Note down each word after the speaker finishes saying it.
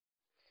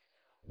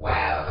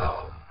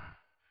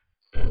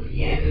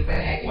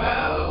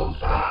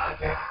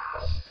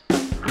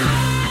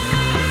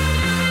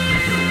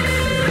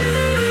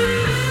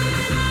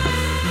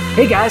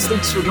Hey guys,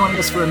 thanks for joining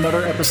us for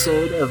another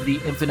episode of the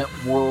Infinite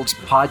Worlds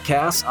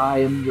podcast. I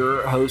am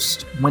your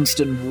host,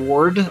 Winston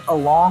Ward,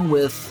 along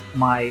with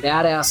my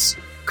badass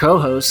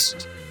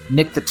co-host,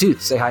 Nick the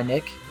Tooth. Say hi,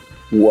 Nick.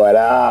 What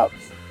up?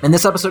 In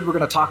this episode, we're going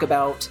to talk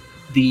about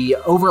the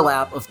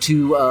overlap of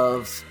two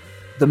of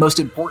the most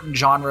important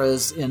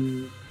genres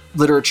in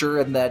literature,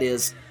 and that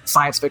is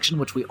science fiction,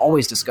 which we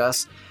always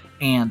discuss,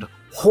 and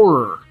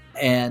horror.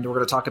 And we're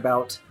going to talk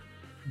about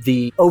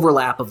the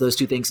overlap of those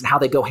two things and how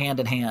they go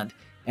hand in hand.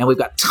 And we've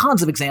got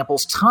tons of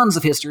examples, tons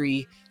of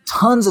history,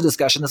 tons of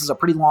discussion. This is a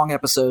pretty long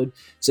episode,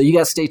 so you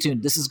guys stay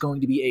tuned. This is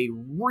going to be a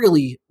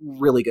really,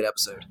 really good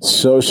episode.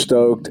 So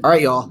stoked. All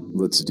right, y'all.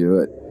 Let's do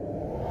it.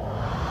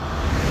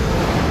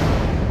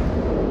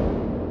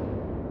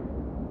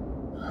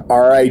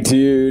 All right,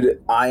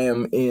 dude. I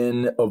am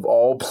in, of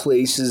all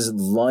places,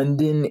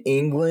 London,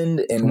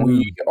 England, and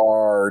we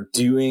are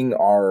doing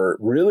our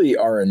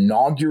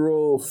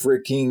inaugural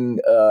freaking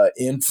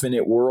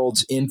Infinite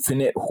Worlds,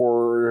 Infinite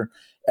Horror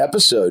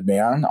episode,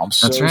 man. I'm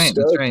so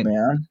stoked,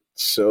 man.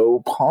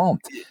 So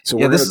pumped. So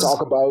we're going to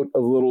talk about a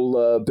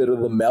little bit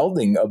of the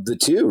melding of the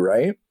two,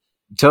 right?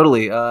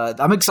 Totally.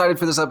 I'm excited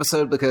for this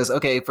episode because,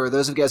 for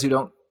those of you guys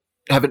who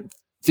haven't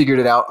figured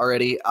it out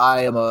already,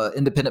 I am an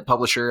independent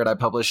publisher and I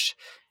publish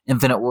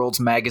Infinite Worlds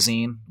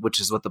magazine,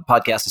 which is what the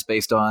podcast is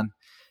based on.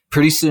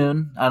 Pretty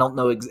soon, I don't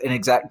know an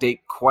exact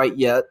date quite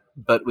yet,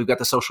 but we've got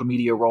the social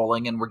media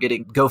rolling and we're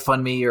getting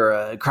GoFundMe or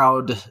a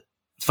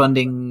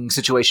crowdfunding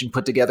situation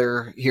put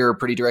together here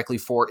pretty directly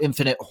for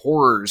Infinite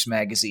Horrors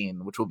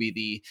magazine, which will be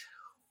the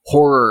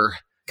horror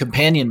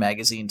companion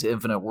magazine to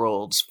Infinite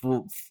Worlds.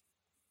 Full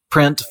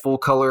print, full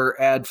color,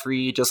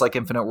 ad-free, just like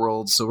Infinite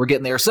Worlds. So we're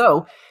getting there.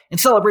 So in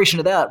celebration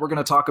of that, we're going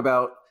to talk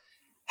about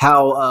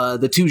how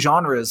the two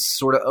genres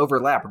sort of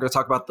overlap. We're going to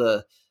talk about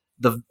the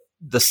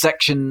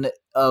section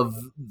of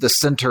the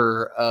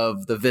center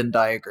of the Venn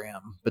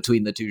diagram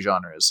between the two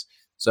genres.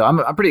 So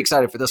I'm pretty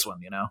excited for this one,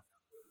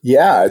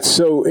 Yeah, it's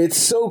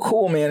so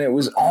cool, man. It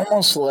was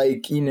almost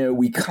like,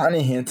 we kind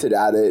of hinted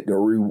at it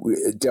or we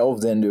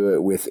delved into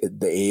it with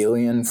the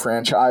Alien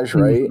franchise,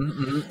 right?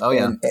 Mm-hmm. Oh,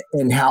 yeah.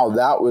 And how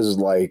that was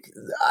like,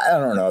 I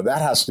don't know,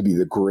 that has to be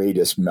the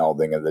greatest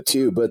melding of the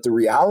two. But the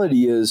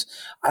reality is,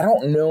 I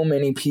don't know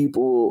many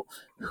people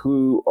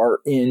who are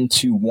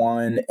into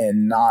one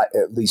and not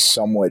at least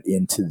somewhat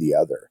into the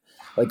other.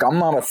 Like, I'm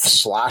not a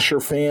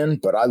slasher fan,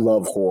 but I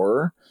love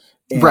horror.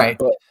 Right.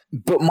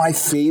 But my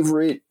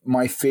favorite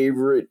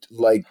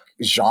like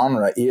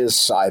genre is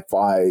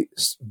sci-fi,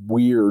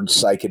 weird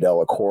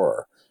psychedelic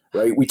horror,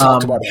 right? We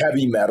talked about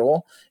heavy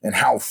metal and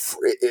how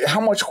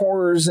much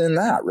horror is in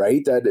that,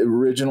 right? That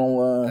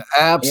original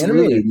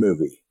animated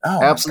movie.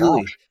 Oh,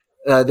 absolutely.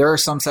 There are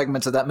some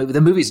segments of that movie.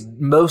 The movie's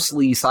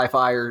mostly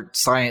sci-fi or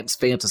science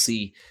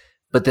fantasy,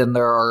 but then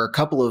there are a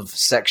couple of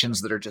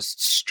sections that are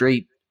just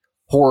straight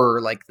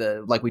horror,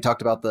 like we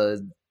talked about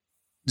the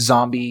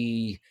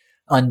zombie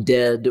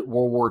undead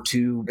World War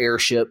II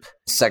airship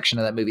section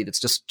of that movie that's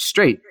just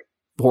straight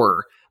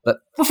horror. But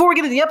before we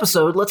get to the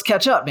episode, let's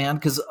catch up, man.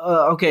 Because,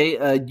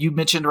 you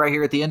mentioned right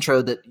here at the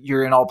intro that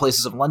you're in all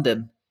places of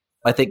London.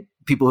 I think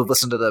people who've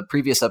listened to the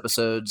previous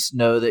episodes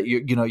know that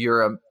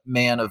you're a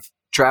man of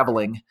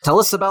traveling. Tell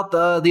us about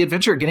the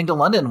adventure getting to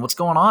London. What's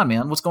going on,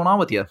 man? What's going on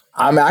with you?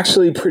 I'm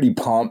actually pretty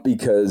pumped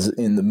because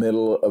in the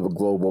middle of a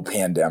global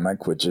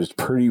pandemic, which is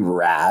pretty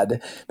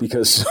rad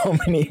because so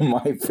many of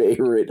my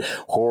favorite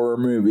horror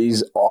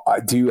movies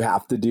do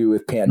have to do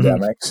with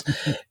pandemics.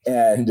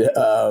 And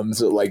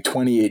so like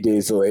 28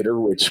 Days Later,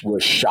 which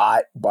was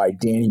shot by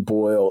Danny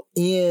Boyle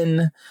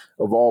in,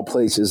 of all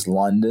places,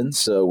 London.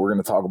 So we're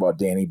going to talk about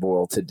Danny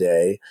Boyle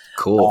today.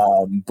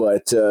 Cool.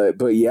 But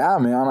yeah,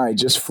 man, I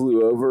just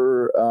flew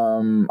over.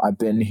 I've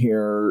been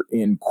here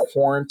in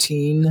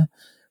quarantine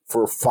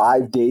for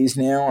 5 days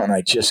now, and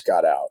I just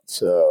got out.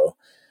 So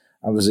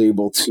I was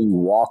able to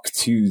walk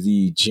to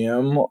the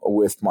gym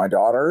with my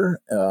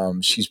daughter.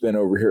 She's been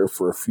over here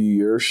for a few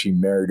years. She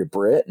married a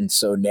Brit, and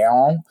so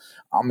now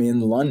I'm in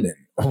London,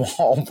 of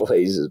all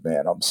places,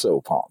 man. I'm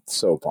so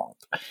pumped.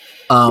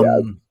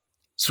 Yeah.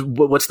 So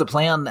what's the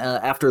plan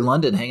after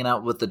London? Hanging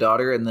out with the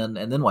daughter, and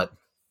then what?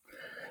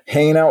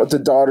 Hanging out with the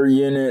daughter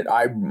unit.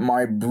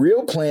 My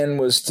real plan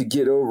was to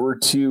get over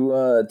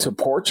to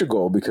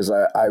Portugal because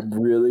I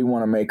really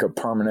want to make a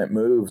permanent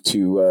move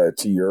to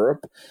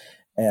Europe.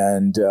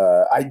 And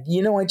I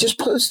just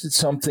posted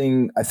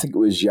something, I think it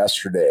was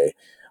yesterday,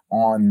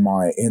 on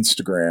my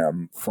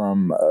Instagram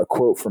from a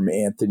quote from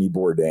Anthony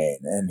Bourdain.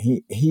 And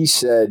he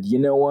said, you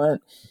know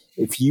what?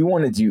 If you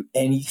want to do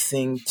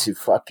anything to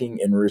fucking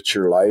enrich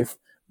your life,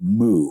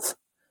 move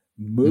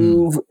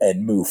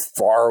and move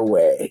far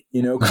away,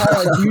 kind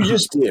of like you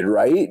just did,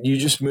 right? You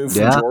just moved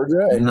from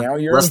Georgia and now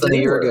you're less than a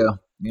year ago.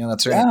 Yeah,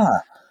 that's right. Yeah.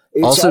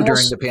 Also almost,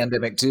 during the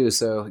pandemic too.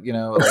 So,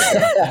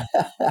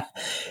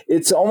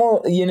 it's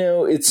almost,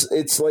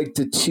 it's like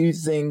the two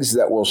things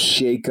that will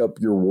shake up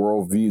your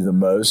worldview the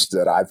most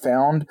that I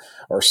found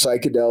are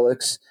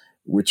psychedelics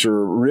which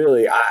are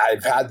really,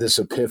 I've had this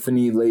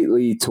epiphany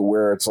lately to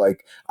where it's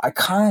like, I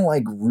kind of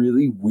like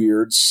really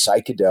weird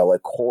psychedelic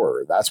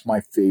horror. That's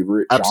my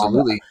favorite genre,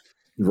 Absolutely.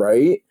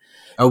 right?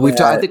 Oh,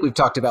 I think we've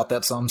talked about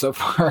that some so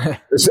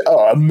far.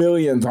 A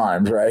million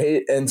times,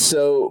 right? And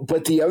so,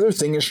 but the other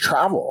thing is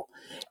travel.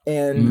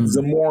 And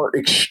the more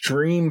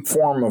extreme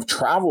form of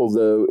travel,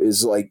 though,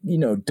 is like,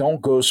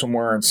 don't go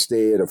somewhere and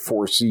stay at a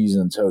Four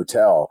Seasons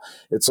hotel.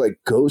 It's like,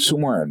 go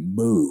somewhere and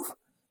move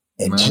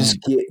and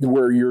just get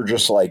where you're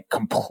just like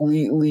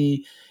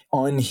completely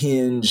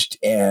unhinged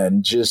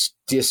and just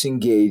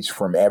disengaged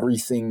from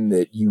everything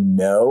that you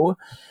know.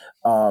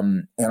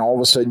 And all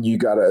of a sudden you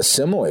got to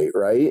assimilate,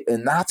 right?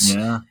 And that's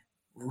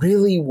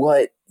really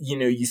what,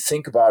 you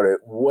think about it.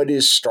 What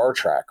is Star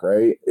Trek,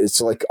 right?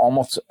 It's like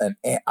almost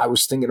I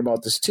was thinking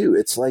about this too.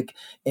 It's like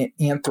an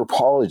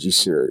anthropology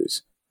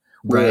series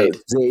where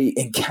they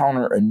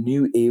encounter a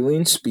new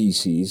alien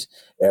species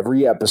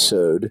every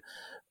episode,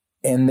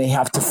 and they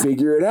have to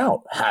figure it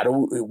out.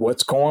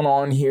 What's going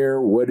on here?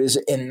 What is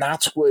it? And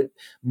that's what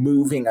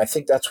I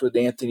think that's what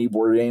Anthony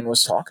Bourdain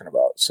was talking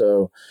about.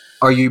 So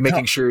are you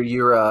making sure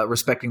you're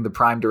respecting the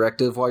Prime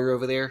Directive while you're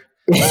over there?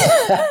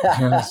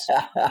 I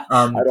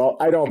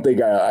don't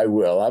think I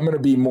will. I'm going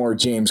to be more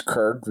James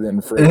Kirk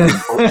than freaking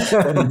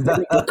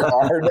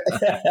Picard.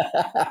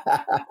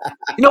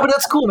 But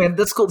that's cool, man.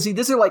 That's cool. See,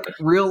 these are like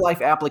real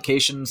life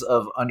applications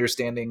of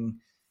understanding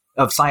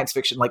of science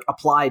fiction, like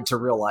applied to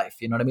real life.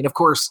 You know what I mean? Of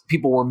course,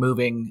 people were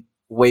moving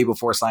way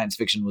before science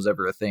fiction was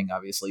ever a thing,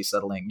 obviously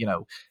settling,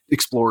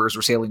 explorers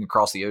were sailing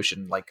across the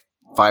ocean like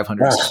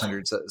 500,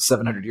 600,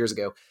 700 years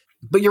ago.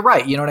 But you're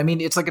right. You know what I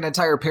mean? It's like an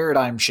entire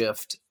paradigm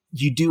shift.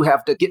 You do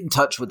have to get in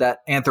touch with that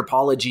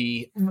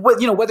anthropology,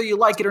 whether you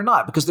like it or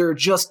not, because there are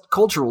just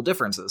cultural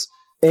differences.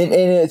 And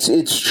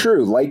it's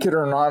true. Like it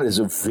or not is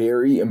a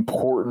very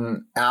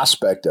important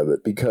aspect of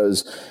it,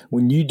 because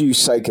when you do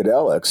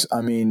psychedelics,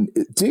 I mean,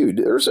 dude,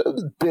 there's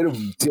a bit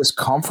of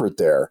discomfort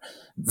there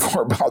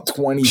for about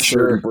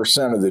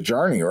 20-30% of the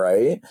journey,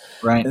 right?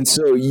 Right. And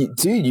so,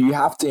 you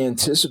have to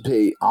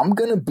anticipate, I'm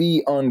going to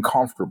be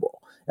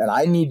uncomfortable, and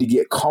I need to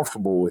get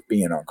comfortable with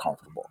being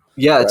uncomfortable.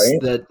 Yeah,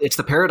 it's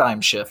the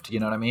paradigm shift. You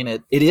know what I mean?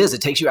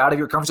 It takes you out of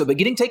your comfort zone, but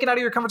getting taken out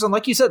of your comfort zone,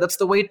 like you said, that's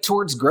the way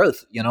towards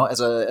growth,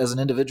 as an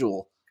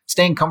individual.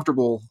 Staying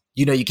comfortable,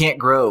 you can't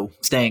grow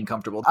staying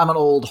comfortable. I'm an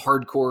old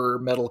hardcore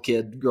metal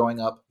kid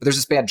growing up. There's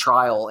this band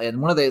Trial, and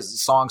one of the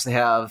songs they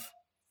have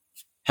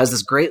has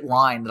this great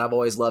line that I've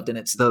always loved, and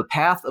it's "The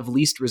path of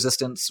least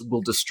resistance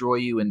will destroy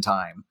you in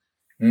time."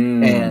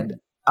 And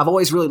I've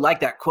always really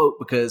liked that quote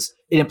because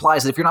it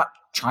implies that if you're not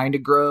trying to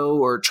grow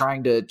or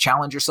trying to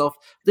challenge yourself,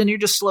 then you're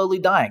just slowly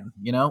dying.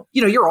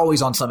 You're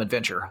always on some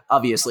adventure,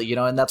 obviously,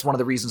 and that's one of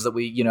the reasons that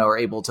we, are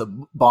able to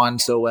bond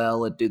so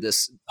well and do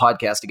this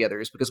podcast together,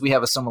 is because we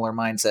have a similar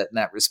mindset in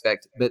that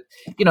respect. But,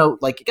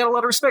 like, got a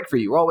lot of respect for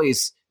you. We're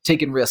always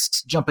taking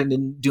risks, jumping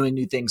and doing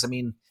new things. I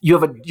mean,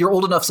 you're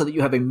old enough so that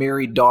you have a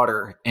married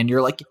daughter and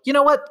you're like, you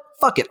know what?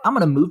 Fuck it. I'm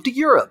going to move to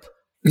Europe.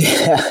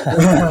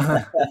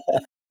 Yeah.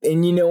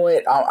 And you know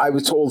what? I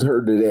was told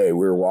her today,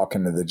 we were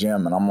walking to the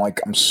gym, and I'm like,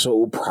 I'm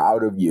so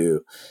proud of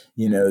you,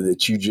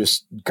 that you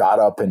just got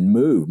up and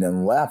moved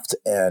and left.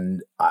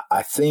 And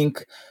I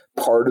think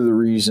part of the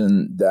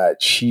reason that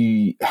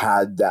she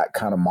had that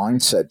kind of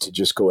mindset to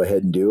just go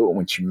ahead and do it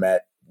when she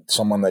met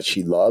someone that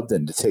she loved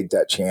and to take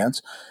that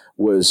chance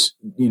was,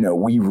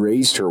 we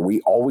raised her.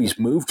 We always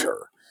moved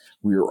her.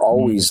 We were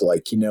always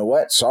like, you know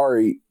what?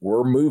 Sorry,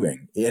 we're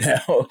moving,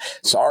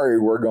 sorry,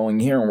 we're going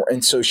here.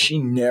 And so she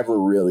never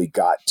really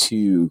got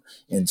too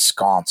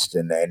ensconced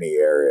in any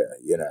area,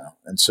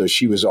 and so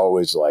she was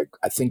always like,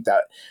 I think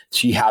that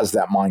she has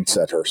that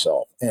mindset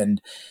herself.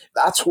 And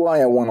that's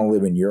why I want to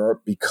live in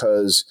Europe,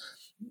 because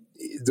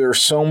there's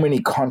so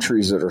many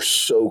countries that are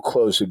so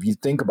close. If you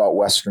think about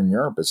Western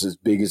Europe, it's as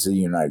big as the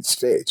United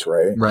States,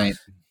 right? Right.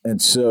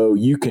 And so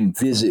you can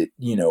visit,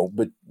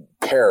 but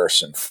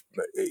Paris and,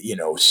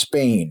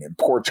 Spain and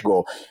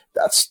Portugal,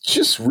 that's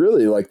just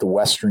really like the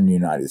Western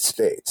United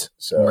States.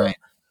 So,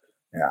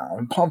 yeah,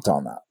 I'm pumped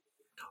on that.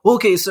 Well,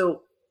 okay.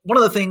 So one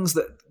of the things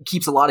that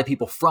keeps a lot of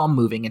people from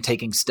moving and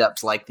taking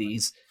steps like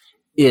these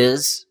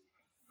is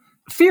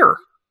fear,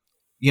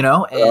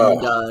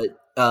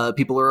 and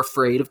people are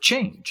afraid of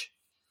change.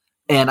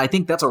 And I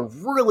think that's a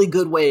really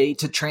good way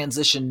to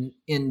transition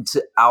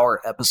into our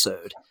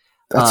episode.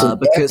 That's an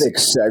epic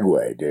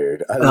segue,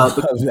 dude. I love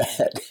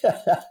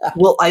that.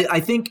 Well, I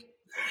think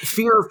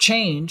fear of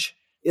change,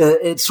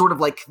 it's sort of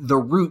like the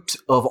root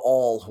of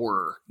all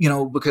horror,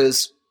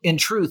 because in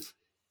truth,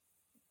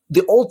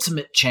 the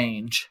ultimate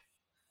change,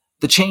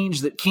 the change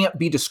that can't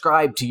be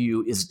described to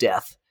you, is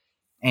death.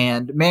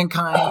 And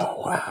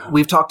mankind,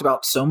 we've talked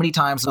about so many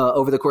times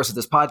over the course of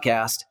this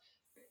podcast,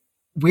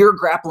 we're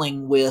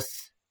grappling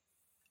with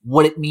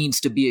what it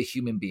means to be a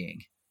human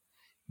being,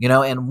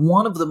 and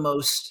one of the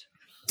most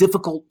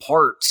difficult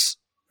parts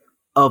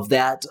of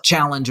that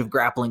challenge of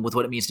grappling with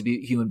what it means to be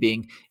a human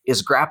being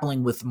is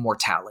grappling with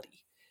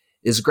mortality,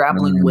 is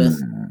grappling with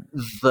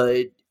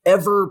the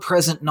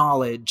ever-present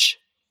knowledge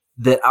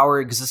that our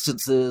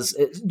existences,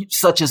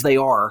 such as they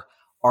are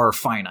are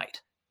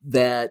finite,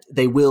 that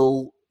they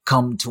will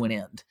come to an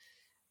end.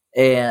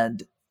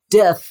 And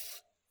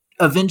death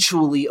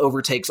eventually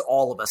overtakes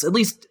all of us, at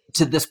least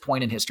to this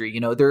point in history.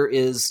 There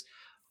is,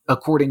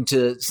 according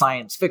to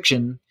science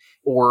fiction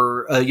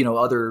or,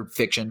 other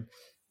fiction,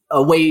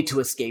 a way to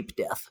escape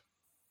death,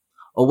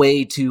 a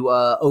way to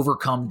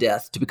overcome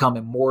death, to become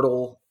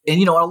immortal. And,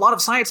 a lot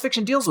of science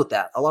fiction deals with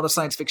that. A lot of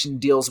science fiction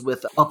deals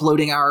with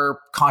uploading our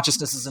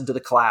consciousnesses into the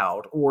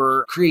cloud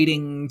or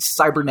creating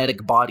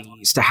cybernetic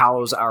bodies to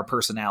house our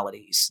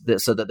personalities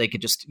so that they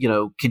could just,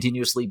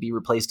 continuously be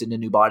replaced into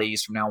new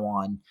bodies from now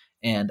on.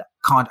 And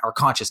our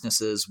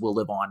consciousnesses will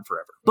live on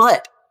forever.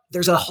 But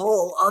there's a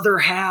whole other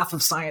half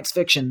of science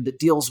fiction that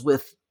deals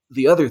with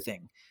the other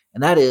thing.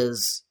 And that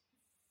is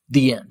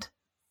the end.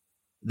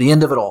 The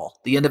end of it all.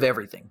 The end of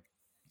everything.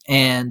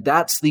 And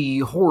that's the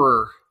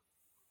horror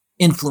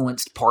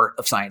influenced part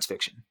of science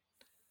fiction.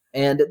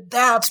 And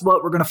that's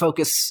what we're going to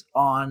focus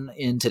on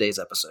in today's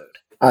episode.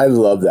 I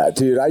love that,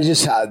 dude. I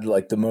just had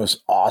like the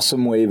most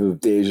awesome wave of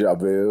deja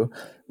vu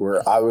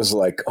where I was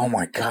like, oh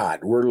my God,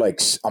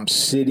 I'm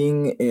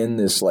sitting in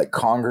this like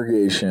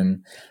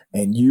congregation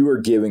and you are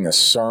giving a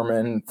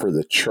sermon for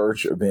the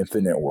Church of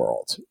Infinite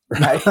Worlds,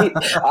 right?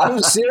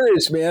 I'm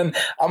serious, man.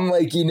 I'm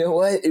like, you know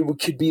what? It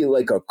could be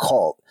like a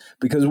cult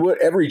because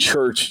every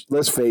church,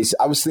 let's face it,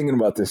 I was thinking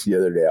about this the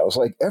other day. I was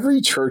like,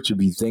 every church,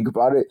 if you think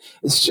about it,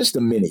 it's just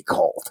a mini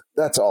cult.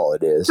 That's all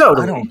it is.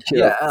 Totally. I don't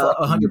care.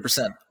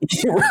 100%.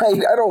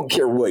 Right? I don't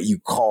care what you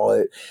call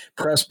it.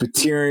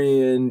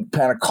 Presbyterian,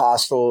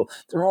 Pentecostal,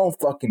 they're all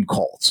fucking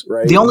cults,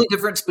 right? The only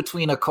difference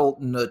between a cult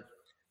and a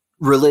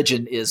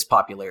religion is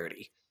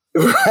popularity.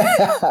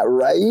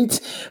 Right?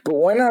 But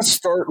why not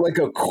start like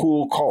a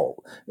cool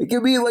cult? It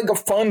could be like a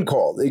fun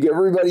cult. Like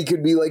everybody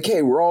could be like,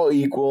 hey, we're all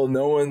equal.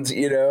 No one's,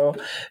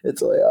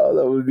 it's like, oh,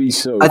 that would be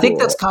so I think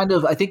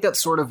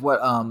that's sort of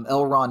what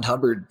L. Ron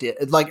Hubbard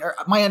did. Like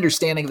my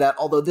understanding of that,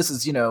 although this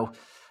is,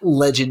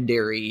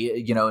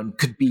 legendary, and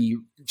could be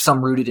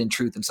some rooted in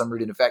truth and some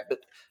rooted in fact, but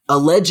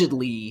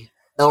allegedly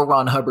L.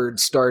 Ron Hubbard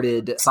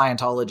started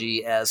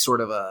Scientology as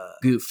sort of a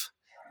goof,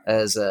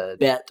 as a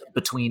bet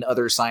between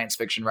other science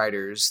fiction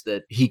writers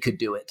that he could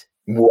do it.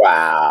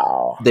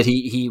 Wow. That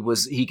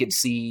he could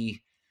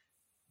see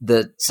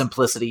the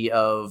simplicity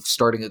of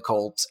starting a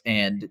cult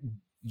and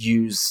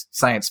use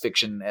science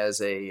fiction as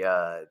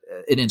an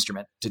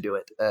instrument to do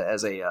it,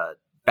 as a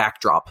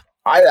backdrop.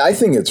 I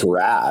think it's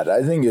rad.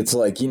 I think it's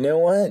like, you know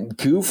what?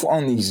 Goof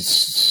on these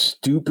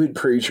stupid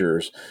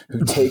preachers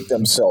who take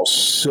themselves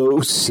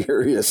so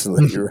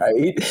seriously,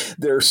 right?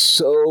 They're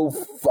so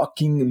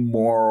fucking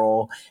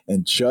moral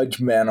and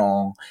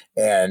judgmental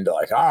and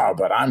like,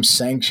 but I'm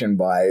sanctioned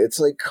by it. It's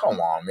like, come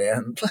on,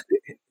 man.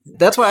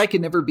 That's why I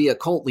can never be a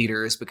cult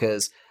leader, is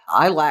because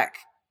I lack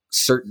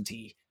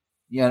certainty.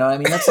 You know what I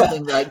mean? That's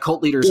something that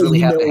cult leaders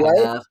really have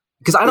to have.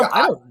 Because I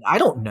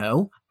don't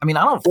know. I mean,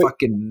 I don't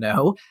fucking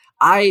know.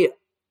 I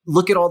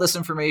look at all this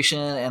information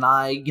and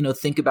I,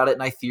 think about it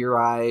and I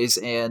theorize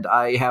and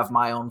I have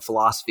my own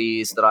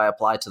philosophies that I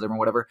apply to them or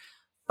whatever,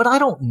 but I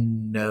don't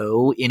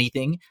know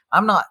anything.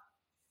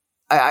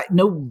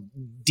 No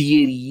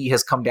deity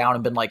has come down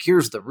and been like,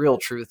 here's the real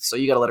truth, so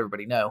you got to let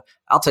everybody know.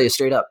 I'll tell you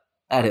straight up,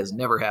 that has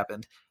never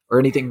happened or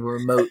anything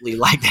remotely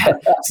like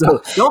that. So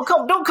don't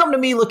come to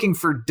me looking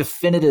for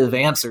definitive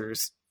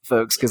answers,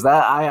 folks, because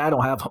I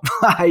don't have them.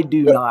 I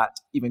do not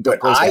even go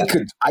close. I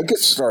could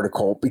start a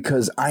cult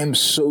because I'm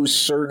so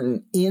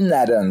certain in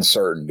that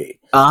uncertainty.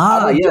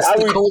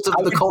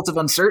 The cult of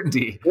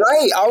uncertainty.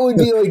 Right. I would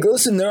be like,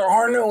 listen, there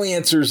are no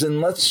answers,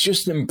 and let's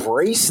just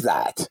embrace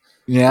that.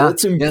 Yeah.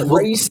 Let's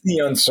embrace the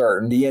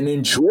uncertainty and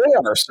enjoy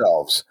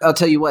ourselves. I'll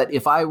tell you what,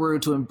 if I were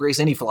to embrace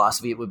any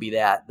philosophy, it would be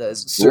that the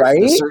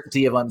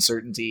certainty of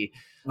uncertainty.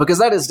 Because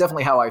that is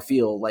definitely how I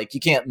feel. Like, you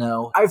can't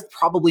know. I've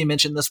probably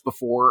mentioned this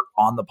before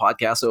on the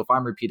podcast, so if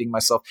I'm repeating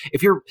myself,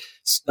 if you're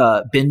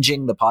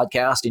binging the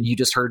podcast and you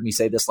just heard me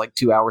say this like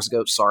 2 hours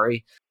ago,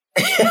 sorry.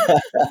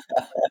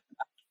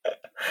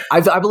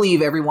 I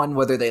believe everyone,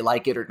 whether they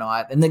like it or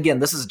not. And again,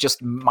 this is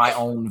just my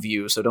own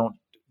view, so don't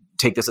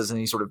take this as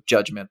any sort of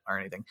judgment or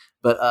anything.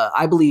 But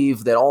I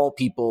believe that all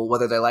people,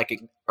 whether they like it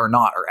or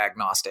not, are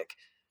agnostic.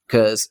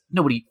 Because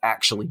nobody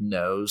actually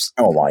knows.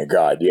 Oh my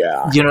God,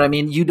 yeah. You know what I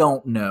mean? You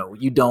don't know.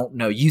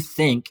 You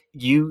think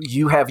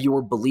you have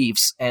your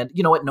beliefs, and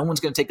you know what? No one's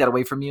going to take that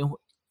away from you.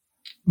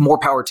 More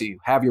power to you.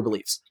 Have your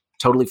beliefs.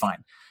 Totally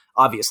fine.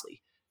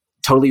 Obviously.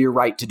 Totally your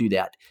right to do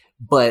that.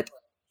 But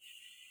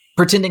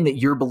pretending that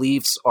your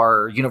beliefs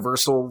are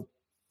universal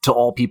to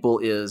all people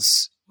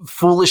is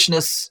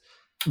foolishness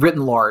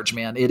written large,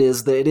 man.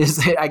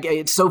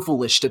 It's so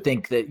foolish to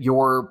think that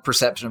your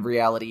perception of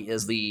reality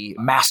is the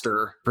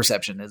master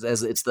perception, as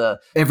it's the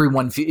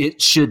everyone.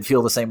 It should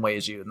feel the same way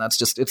as you, and it's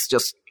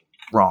just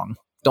wrong.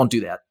 Don't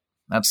do that.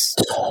 That's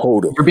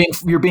totally.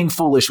 You're being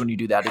foolish when you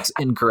do that. It's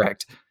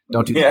incorrect.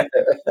 Don't do that.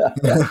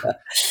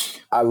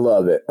 I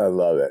love it. I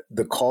love it.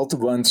 The cult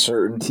of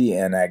uncertainty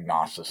and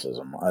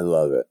agnosticism. I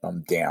love it.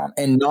 I'm down.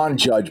 And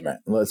non-judgment.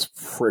 Let's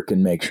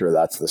freaking make sure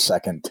that's the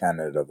second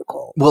tenet of the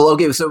cult. Well,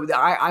 okay. So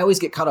I always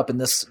get caught up in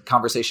this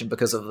conversation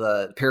because of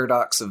the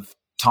paradox of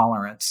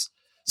tolerance.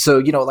 So,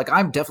 like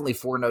I'm definitely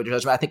for no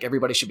judgment. I think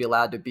everybody should be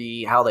allowed to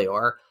be how they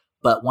are.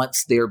 But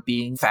once they're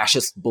being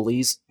fascist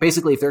bullies,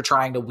 basically if they're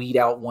trying to weed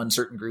out one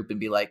certain group and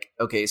be like,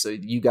 okay, so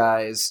you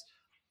guys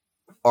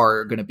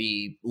are going to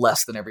be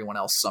less than everyone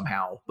else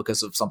somehow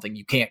because of something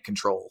you can't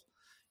control,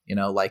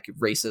 like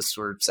racist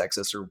or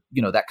sexist or,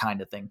 that kind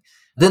of thing.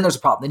 Then there's a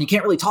problem. Then you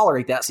can't really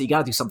tolerate that. So you got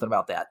to do something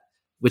about that,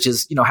 which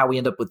is, how we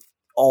end up with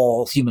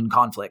all human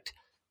conflict,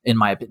 in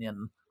my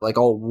opinion. Like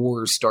all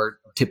wars start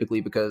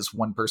typically because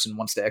one person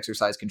wants to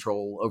exercise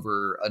control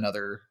over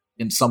another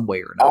in some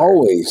way or another.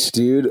 Always,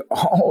 dude.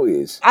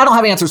 Always. I don't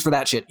have answers for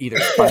that shit either,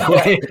 by the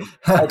way.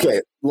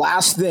 Okay.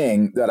 Last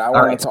thing that I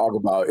want to talk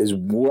about is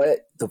what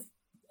the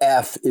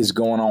F is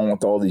going on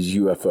with all these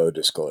UFO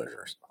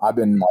disclosures. I've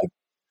been like,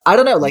 I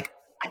don't know. Like,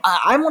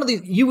 I'm one of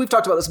these. We've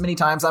talked about this many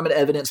times. I'm an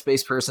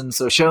evidence-based person,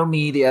 so show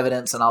me the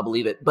evidence and I'll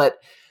believe it. But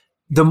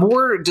the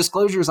more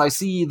disclosures I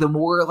see, the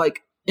more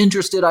like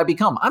interested I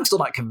become. I'm still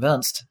not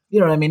convinced. You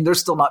know what I mean? There's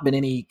still not been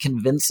any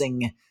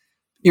convincing,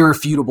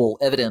 irrefutable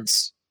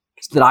evidence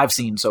that I've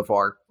seen so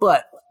far.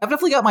 But I've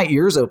definitely got my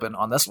ears open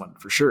on this one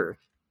for sure.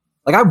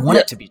 Like, I want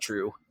it to be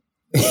true.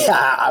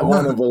 Yeah, I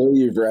want to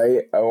believe,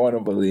 right? I want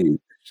to believe.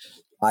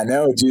 I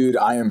know, dude.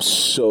 I'm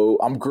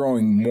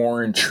growing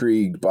more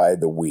intrigued by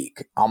the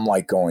week. I'm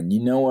like going,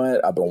 you know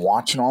what? I've been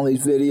watching all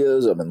these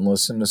videos. I've been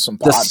listening to some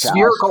podcasts. The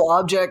spherical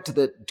object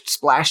that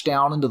splashed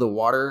down into the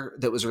water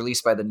that was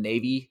released by the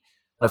Navy.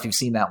 I don't know if you've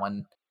seen that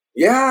one.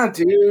 Yeah,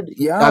 dude.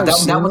 Yeah.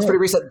 That one's pretty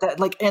recent.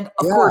 And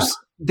of course,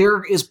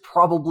 there is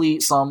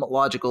probably some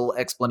logical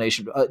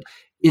explanation.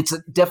 It's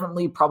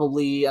definitely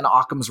probably an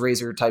Occam's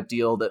razor type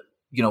deal that,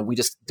 we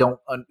just don't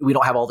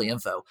have all the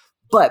info.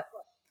 But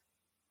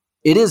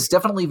it is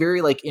definitely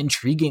very like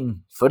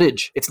intriguing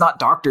footage. It's not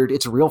doctored.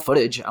 It's real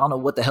footage. I don't know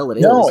what the hell it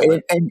is. No,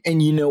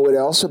 and you know what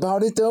else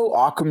about it though?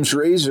 Occam's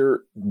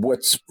razor.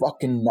 What's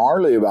fucking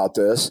gnarly about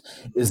this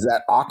is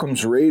that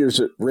Occam's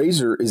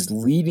razor is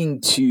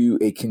leading to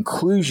a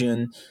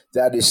conclusion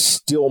that is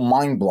still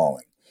mind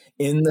blowing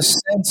in the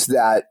sense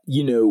that,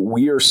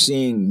 we are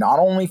seeing not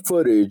only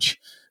footage,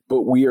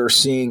 but we are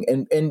seeing,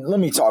 and let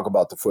me talk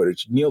about the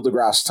footage. Neil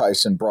deGrasse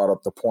Tyson brought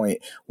up the point,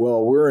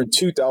 well, we're in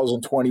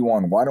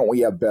 2021. Why don't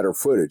we have better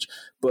footage?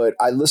 But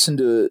I listened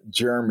to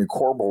Jeremy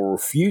Corbell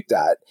refute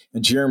that,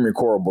 and Jeremy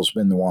Corbell's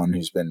been the one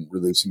who's been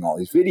releasing all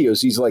these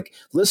videos. He's like,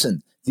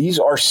 listen, these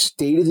are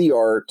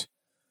state-of-the-art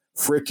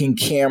freaking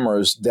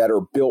cameras that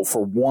are built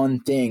for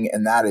one thing,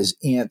 and that is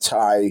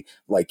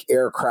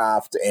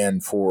aircraft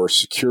and for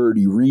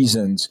security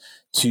reasons,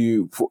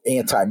 for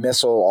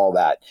anti-missile, all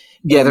that.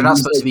 Yeah, they're not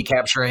supposed to be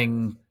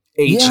capturing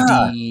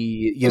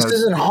HD. This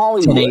isn't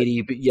Hollywood.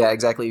 1080, but yeah,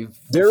 exactly.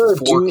 They're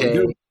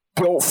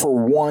built for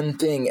one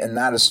thing, and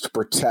that is to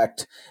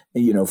protect, for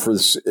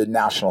the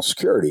national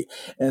security.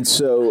 And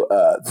so,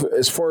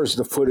 as far as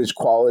the footage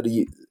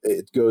quality,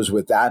 it goes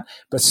with that.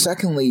 But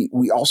secondly,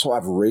 we also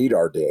have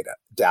radar data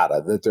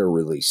that they're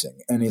releasing,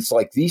 and it's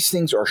like these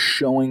things are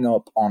showing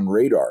up on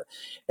radar.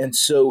 And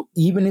so,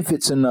 even if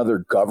it's another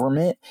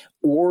government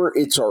or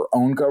it's our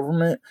own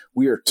government,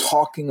 we are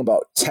talking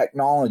about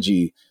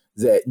technology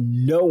that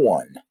no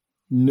one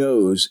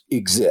knows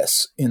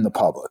exists in the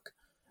public.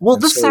 Well,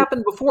 this has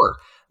happened before.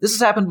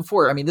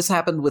 I mean, this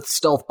happened with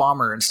stealth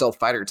bomber and stealth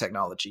fighter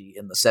technology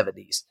in the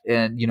 70s.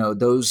 And,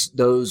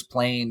 those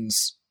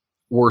planes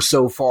were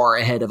so far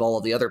ahead of all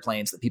of the other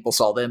planes that people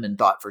saw them and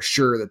thought for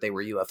sure that they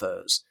were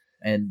UFOs.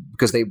 And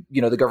because the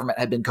government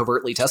had been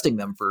covertly testing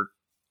them for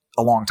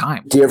a long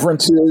time.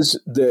 Difference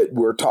is that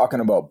we're talking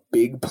about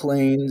big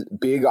planes,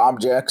 big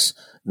objects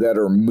that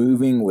are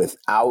moving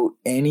without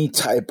any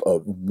type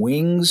of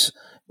wings,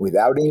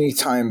 without any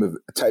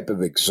type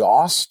of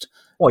exhaust.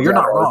 Well, you're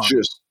not wrong.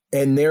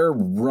 And they're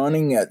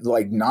running at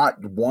like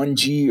not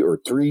 1G or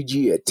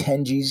 3G, at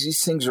 10Gs.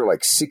 These things are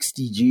like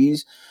 60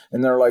 Gs.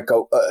 And they're like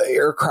a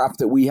aircraft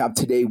that we have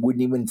today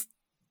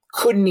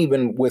couldn't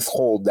even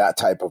withhold that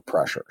type of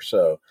pressure.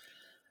 So,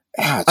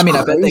 yeah, I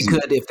bet they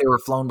could if they were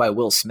flown by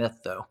Will Smith,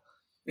 though.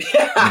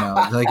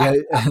 I'm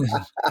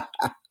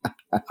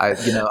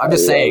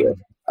just saying.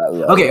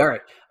 Okay, all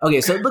right.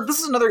 Okay, so but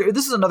this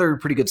is another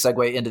pretty good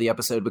segue into the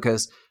episode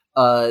because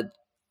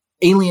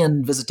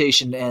alien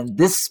visitation and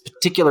this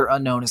particular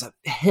unknown is a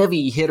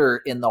heavy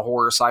hitter in the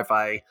horror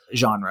sci-fi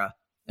genre.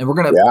 And we're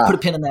going to put a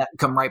pin in that and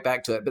come right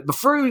back to it. But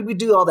before we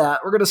do all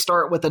that, we're going to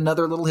start with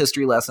another little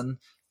history lesson.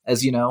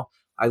 As you know,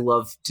 I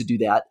love to do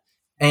that.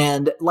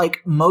 And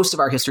like most of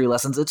our history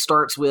lessons, it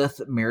starts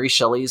with Mary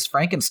Shelley's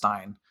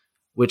Frankenstein,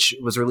 which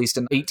was released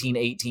in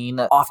 1818,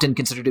 often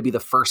considered to be the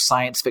first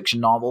science fiction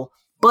novel.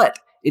 But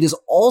it is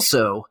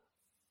also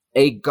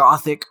a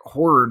gothic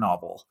horror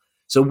novel.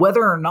 So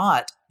whether or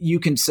not you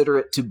consider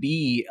it to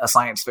be a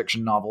science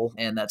fiction novel,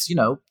 and that's,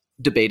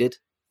 debated,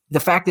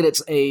 the fact that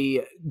it's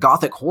a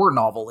gothic horror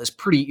novel is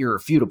pretty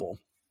irrefutable.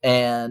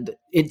 And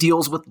it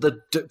deals with the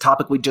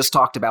topic we just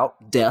talked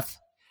about, death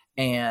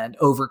and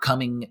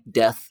overcoming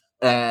death,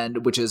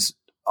 and which has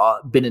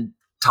been a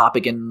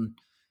topic in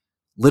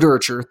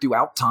literature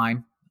throughout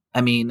time.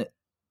 I mean,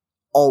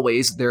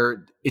 always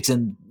there. It's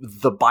in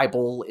the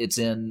Bible. It's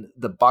in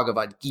the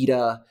Bhagavad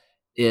Gita.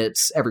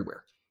 It's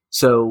everywhere.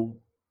 So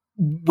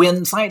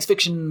when science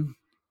fiction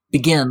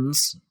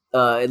begins,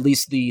 at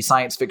least the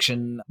science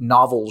fiction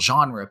novel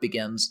genre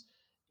begins,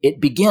 it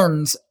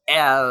begins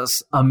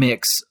as a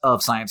mix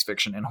of science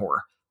fiction and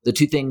horror. The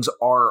two things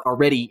are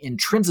already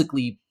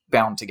intrinsically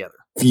bound together.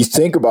 If you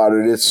think about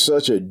it, it's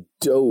such a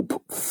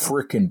dope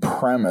freaking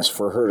premise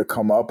for her to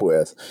come up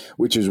with,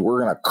 which is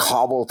we're going to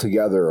cobble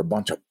together a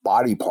bunch of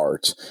body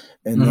parts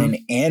and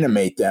then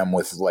animate them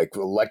with like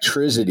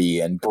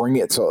electricity and bring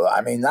it to,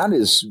 I mean, that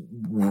is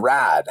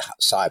rad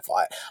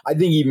sci-fi. I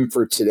think even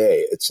for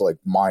today, it's like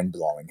mind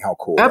blowing how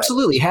cool.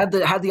 Absolutely. Had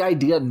the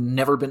idea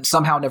never been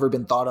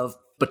thought of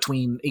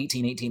between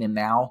 1818 and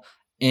now,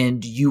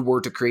 and you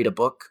were to create a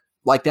book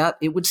like that,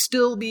 it would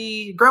still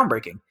be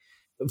groundbreaking.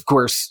 Of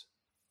course,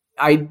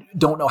 I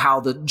don't know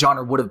how the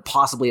genre would have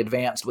possibly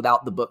advanced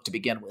without the book to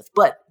begin with,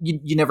 but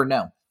you never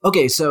know.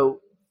 Okay, so,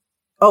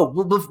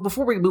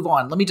 before we move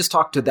on, let me just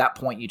talk to that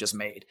point you just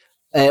made.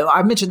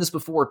 I mentioned this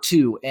before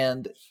too,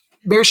 and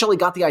Mary Shelley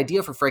got the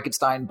idea for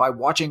Frankenstein by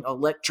watching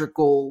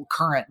electrical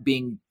current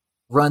being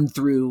run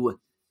through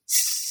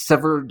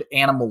severed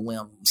animal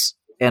limbs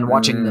and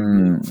watching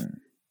them move.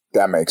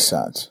 That makes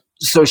sense.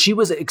 So she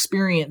was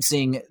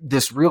experiencing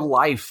this real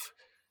life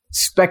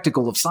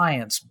spectacle of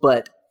science,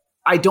 but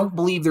I don't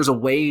believe there's a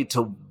way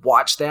to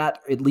watch that,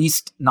 at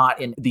least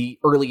not in the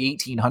early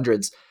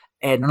 1800s,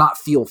 and not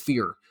feel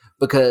fear,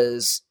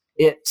 because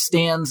it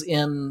stands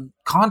in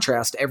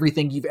contrast to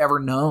everything you've ever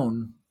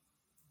known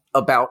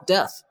about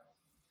death,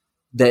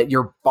 that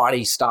your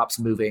body stops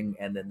moving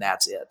and then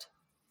that's it.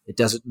 It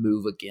doesn't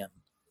move again.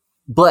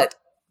 But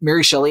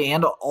Mary Shelley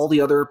and all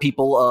the other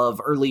people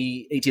of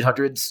early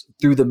 1800s,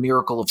 through the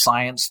miracle of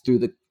science, through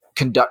the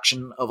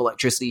conduction of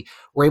electricity,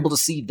 were able to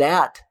see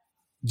that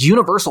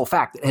universal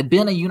fact that had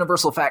been a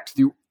universal fact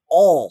through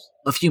all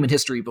of human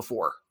history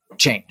before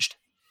changed.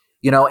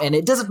 And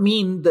it doesn't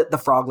mean that the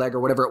frog leg or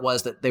whatever it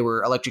was that they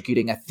were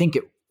electrocuting, I think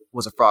it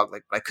was a frog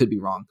leg, but I could be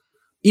wrong.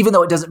 Even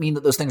though it doesn't mean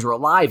that those things were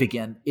alive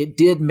again, it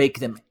did make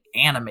them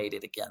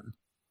animated again.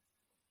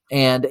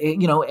 And,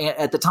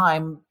 at the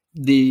time,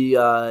 the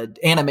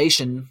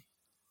animation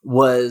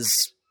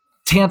was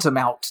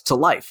tantamount to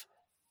life.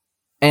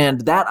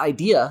 And that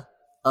idea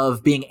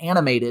of being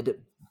animated,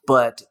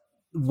 but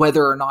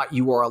whether or not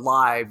you are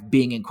alive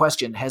being in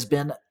question, has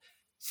been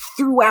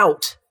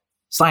throughout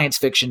science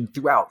fiction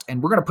throughout.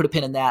 And we're going to put a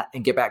pin in that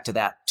and get back to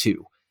that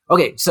too.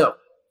 Okay, so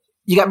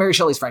you got Mary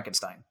Shelley's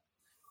Frankenstein.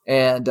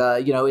 And,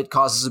 it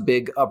causes a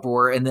big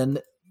uproar. And then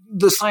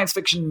the science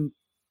fiction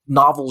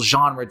novel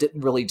genre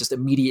didn't really just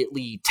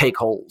immediately take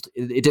hold.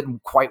 It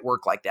didn't quite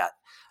work like that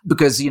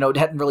because, it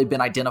hadn't really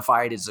been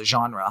identified as a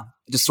genre,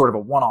 just sort of a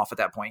one-off at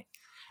that point.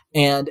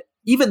 And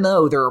even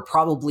though there are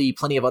probably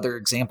plenty of other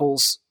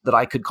examples that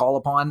I could call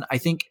upon, I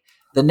think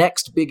the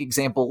next big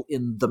example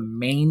in the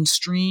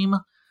mainstream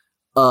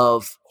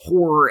of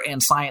horror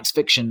and science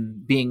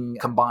fiction being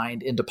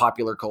combined into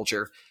popular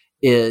culture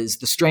is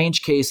The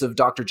Strange Case of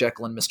Dr.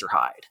 Jekyll and Mr.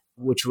 Hyde,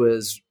 which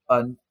was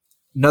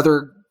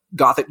another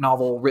Gothic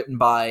novel written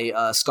by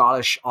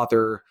Scottish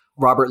author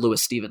Robert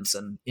Louis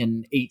Stevenson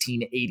in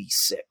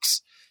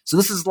 1886. So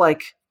this is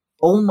like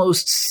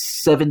almost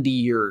 70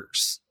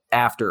 years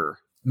after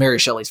Mary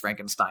Shelley's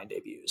Frankenstein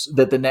debuts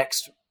that the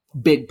next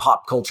big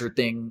pop culture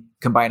thing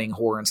combining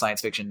horror and science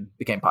fiction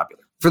became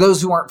popular. For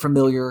those who aren't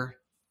familiar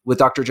with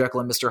Dr. Jekyll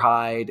and Mr.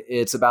 Hyde,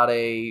 it's about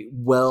a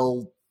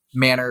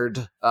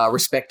well-mannered,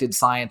 respected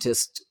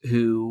scientist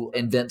who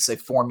invents a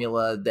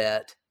formula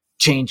that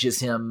changes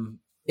him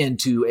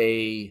into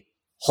a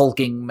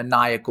hulking,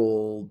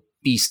 maniacal,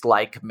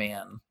 beast-like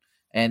man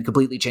and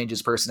completely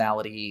changes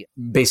personality,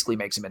 basically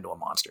makes him into a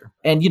monster.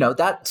 And,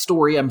 that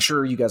story, I'm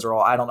sure you guys are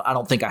all, I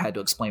don't think I had to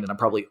explain it. I'm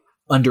probably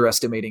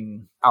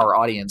underestimating our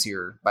audience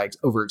here by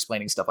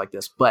over-explaining stuff like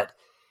this. But,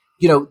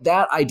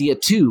 that idea,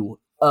 too,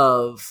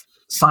 of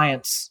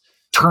science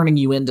turning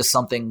you into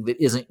something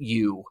that isn't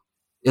you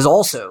is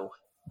also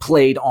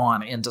played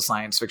on into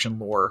science fiction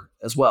lore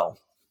as well.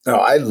 No,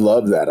 I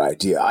love that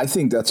idea. I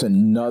think that's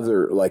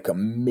another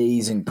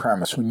amazing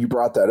premise. When you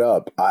brought that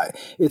up,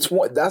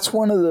 that's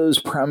one of those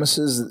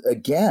premises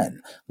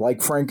again,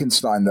 like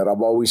Frankenstein, that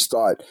I've always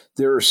thought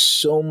there's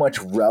so much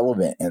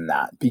relevant in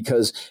that,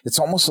 because it's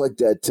almost like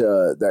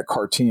that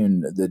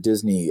cartoon, the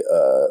Disney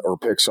or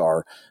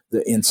Pixar,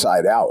 the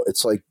Inside Out.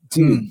 It's like,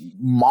 dude,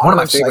 one of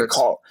my favorites.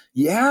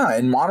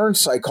 And modern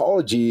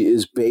psychology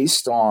is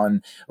based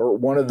on, or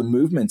one of the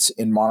movements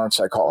in modern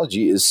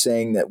psychology is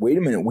saying that, wait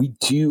a minute, we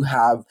do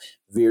have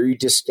very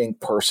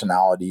distinct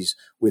personalities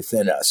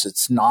within us.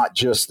 It's not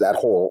just that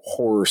whole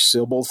horror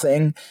Sybil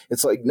thing.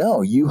 It's like,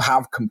 no, you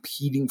have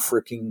competing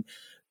freaking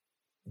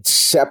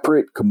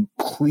separate,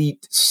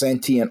 complete,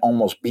 sentient,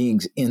 almost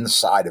beings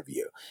inside of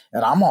you.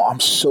 And I'm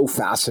so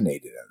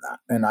fascinated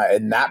in that.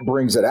 And that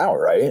brings it out,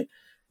 right?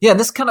 Yeah, and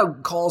this kind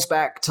of calls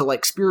back to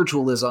like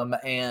spiritualism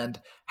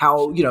and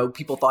how,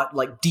 people thought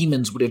like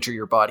demons would enter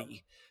your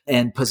body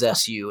and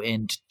possess you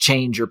and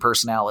change your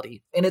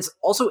personality. And it's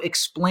also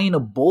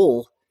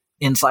explainable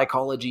in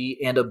psychology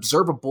and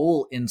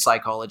observable in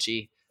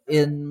psychology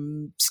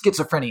in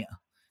schizophrenia,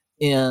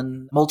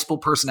 in multiple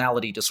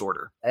personality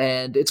disorder.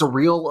 And it's a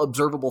real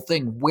observable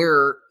thing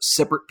where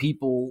separate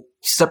people,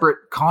 separate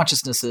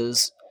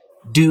consciousnesses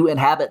do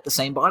inhabit the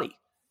same body.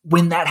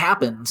 When that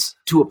happens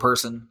to a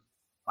person,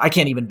 I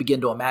can't even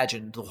begin to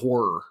imagine the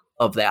horror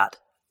of that.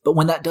 But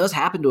when that does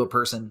happen to a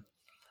person,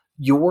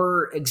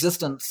 your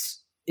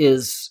existence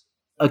is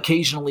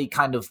occasionally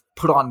kind of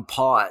put on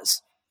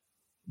pause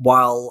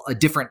while a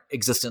different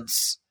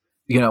existence,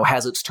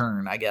 has its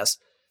turn, I guess.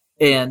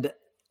 And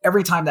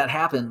every time that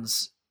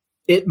happens,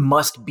 it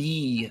must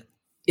be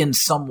in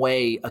some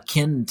way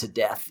akin to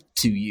death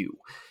to you.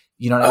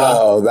 You know what I mean?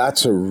 Oh,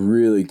 that's a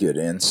really good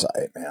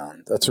insight,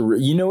 man.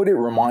 You know what it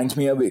reminds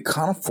me of? It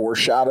kind of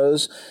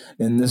foreshadows,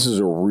 and this is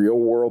a real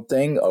world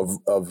thing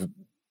of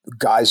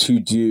guys who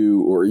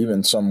do, or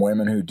even some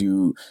women who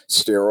do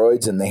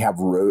steroids, and they have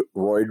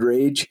roid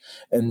rage,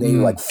 and they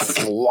like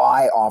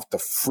fly off the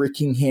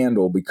freaking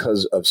handle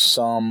because of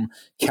some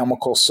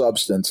chemical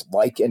substance,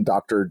 like in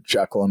Dr.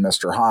 Jekyll and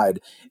Mr. Hyde,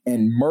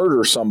 and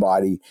murder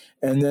somebody,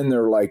 and then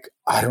they're like,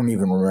 I don't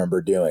even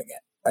remember doing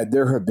it.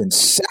 There have been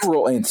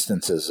several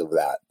instances of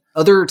that.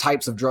 Other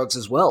types of drugs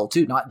as well,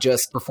 too, not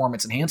just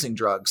performance-enhancing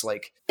drugs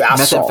like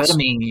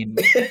methamphetamine,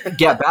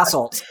 bath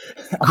salts,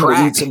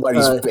 crack, eat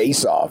somebody's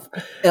face off.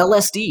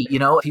 LSD,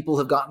 people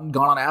have gone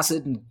on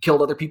acid and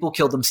killed other people,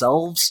 killed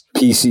themselves.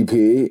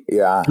 PCP,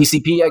 yeah.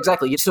 PCP,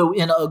 exactly. So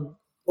in a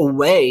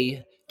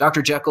way,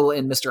 Dr. Jekyll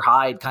and Mr.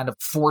 Hyde kind of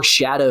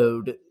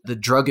foreshadowed the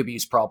drug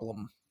abuse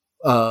problem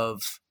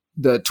of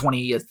the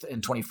 20th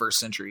and 21st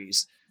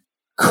centuries.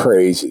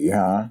 Crazy,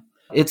 huh?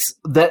 It's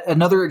that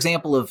another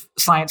example of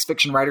science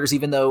fiction writers,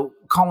 even though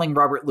calling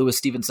Robert Louis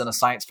Stevenson a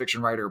science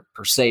fiction writer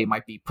per se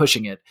might be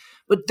pushing it.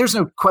 But there's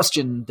no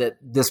question that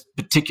this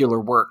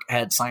particular work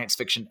had science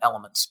fiction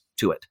elements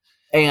to it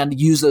and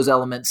use those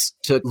elements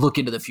to look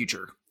into the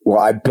future. Well,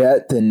 I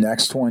bet the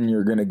next one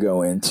you're going to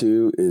go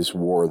into is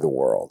War of the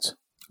Worlds.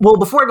 Well,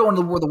 before I go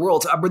into the War of the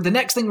Worlds, the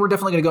next thing we're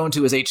definitely going to go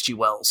into is H.G.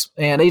 Wells.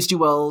 And H.G.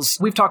 Wells,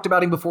 we've talked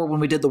about him before when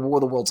we did the War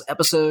of the Worlds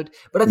episode,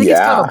 but I think it's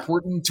kind of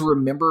important to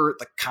remember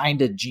the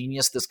kind of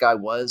genius this guy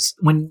was.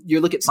 When you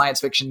look at science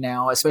fiction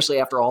now, especially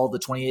after all the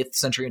 20th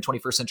century and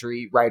 21st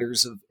century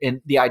writers,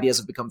 and the ideas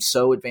have become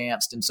so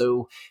advanced and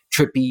so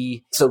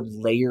trippy, so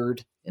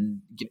layered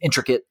and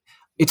intricate,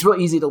 it's real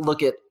easy to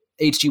look at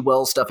H.G.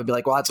 Wells stuff and be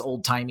like, well, that's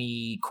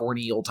old-timey,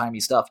 corny,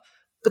 old-timey stuff.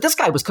 But this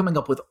guy was coming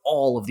up with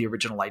all of the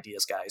original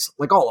ideas, guys.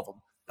 Like all of them.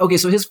 Okay,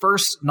 so his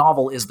first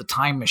novel is The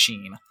Time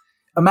Machine.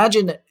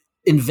 Imagine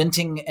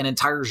inventing an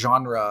entire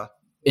genre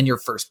in your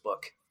first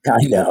book.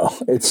 I know.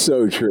 It's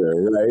so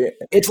true, right?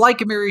 It's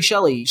like Mary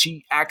Shelley.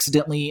 She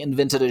accidentally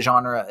invented a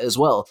genre as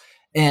well.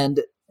 And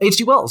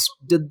H.G. Wells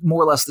did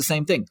more or less the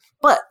same thing.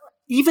 But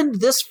even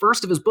this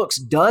first of his books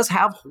does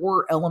have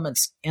horror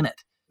elements in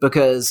it.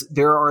 Because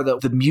there are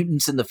the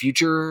mutants in the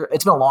future.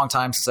 It's been a long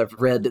time since I've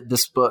read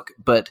this book,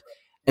 but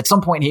at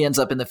some point he ends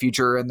up in the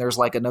future and there's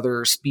like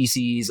another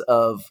species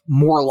of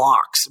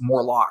Morlocks,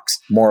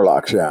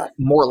 yeah.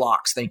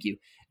 Morlocks, thank you.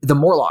 The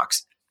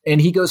Morlocks.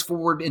 And he goes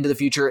forward into the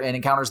future and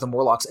encounters the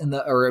Morlocks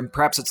or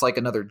perhaps it's like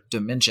another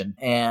dimension.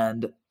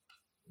 And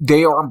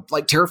they are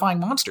like terrifying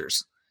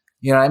monsters.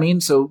 You know what I mean?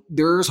 So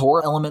there's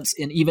horror elements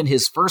in even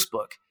his first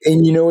book.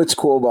 And you know what's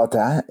cool about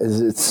that is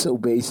it's so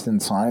based in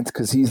science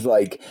because he's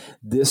like,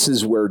 this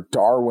is where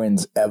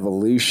Darwin's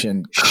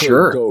evolution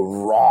could go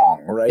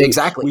wrong, right?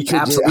 Exactly. We could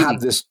have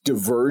this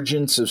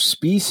divergence of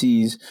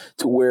species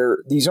to where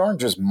these aren't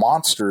just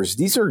monsters.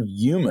 These are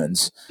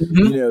humans,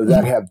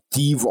 that have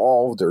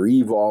devolved or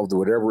evolved,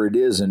 whatever it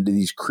is, into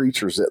these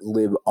creatures that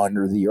live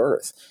under the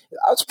earth.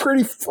 That's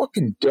pretty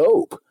fucking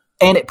dope.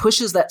 And it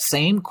pushes that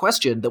same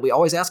question that we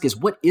always ask is,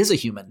 what is a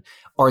human?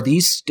 Are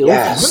these still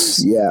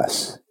humans?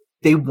 Yes.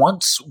 They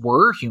once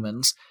were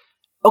humans.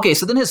 Okay,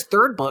 so then his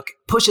third book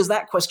pushes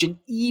that question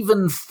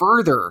even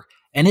further,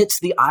 and it's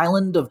The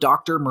Island of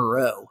Dr.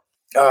 Moreau.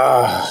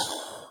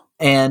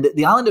 And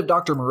The Island of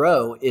Dr.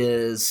 Moreau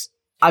is,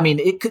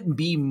 it couldn't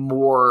be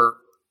more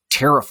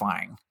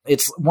terrifying.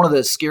 It's one of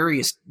the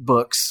scariest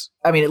books,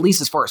 at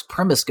least as far as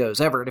premise goes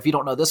ever. And if you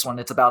don't know this one,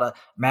 it's about a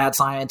mad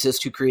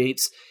scientist who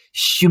creates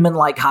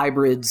human-like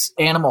hybrids,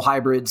 animal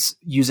hybrids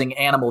using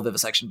animal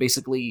vivisection,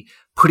 basically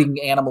putting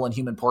animal and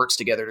human parts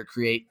together to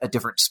create a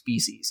different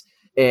species.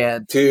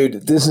 And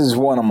dude, this is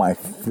one of my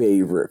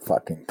favorite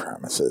fucking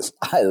premises.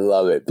 I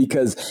love it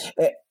because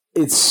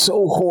it's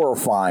so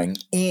horrifying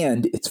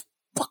and it's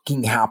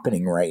fucking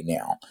happening right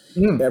now.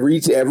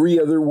 Every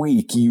other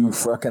week you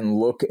fucking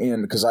look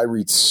in, because I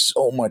read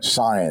so much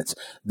science.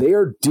 They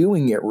are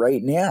doing it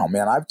right now,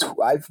 man.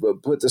 I've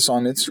put this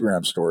on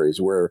Instagram stories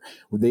where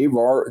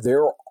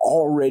they're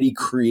already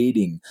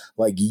creating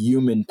like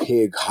human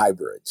pig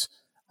hybrids.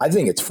 I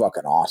think it's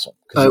fucking awesome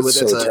because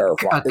it's so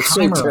terrifying. It's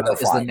so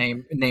terrifying.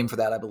 Is the name for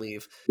that, I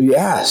believe.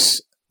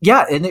 Yes.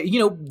 Yeah, and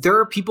there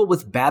are people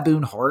with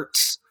baboon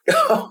hearts.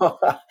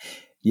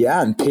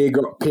 Yeah, and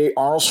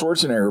Arnold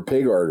Schwarzenegger,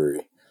 pig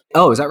artery.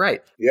 Oh, is that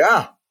right?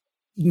 Yeah.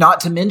 Not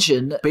to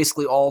mention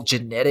basically all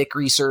genetic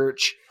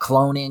research,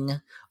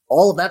 cloning,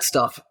 all of that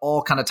stuff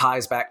all kind of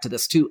ties back to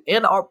this too,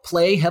 and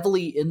play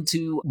heavily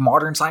into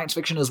modern science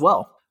fiction as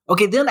well.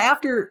 Okay, then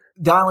after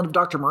The Island of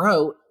Dr.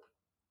 Moreau,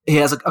 he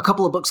has a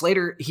couple of books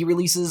later, he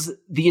releases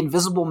The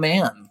Invisible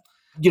Man.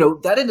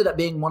 That ended up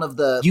being one of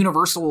the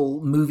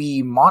Universal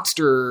movie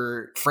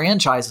monster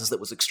franchises that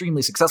was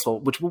extremely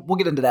successful, which we'll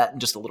get into that in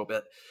just a little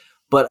bit.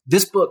 But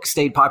this book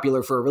stayed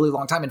popular for a really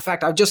long time. In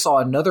fact, I just saw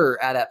another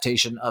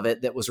adaptation of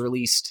it that was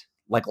released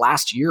like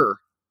last year.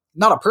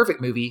 Not a perfect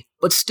movie,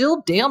 but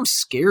still damn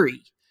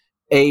scary.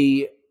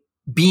 A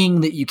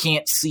being that you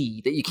can't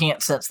see, that you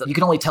can't sense, that you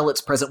can only tell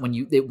it's present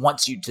when it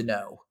wants you to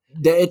know.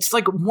 It's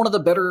like one of the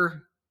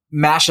better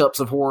mashups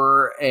of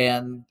horror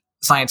and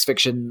science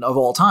fiction of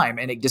all time,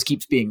 and it just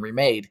keeps being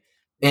remade.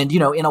 And,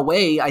 in a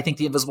way, I think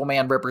The Invisible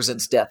Man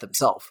represents death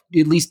himself,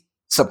 at least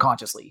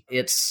subconsciously.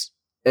 It's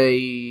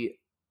a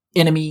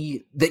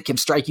enemy that can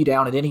strike you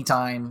down at any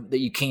time that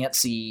you can't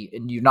see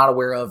and you're not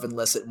aware of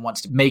unless it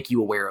wants to make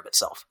you aware of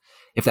itself,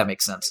 if that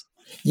makes sense.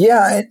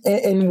 Yeah,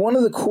 and one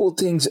of the cool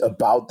things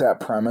about that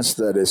premise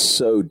that is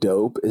so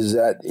dope is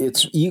that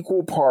it's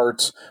equal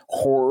parts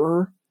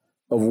horror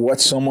of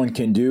what someone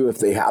can do if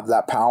they have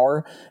that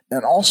power,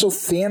 and also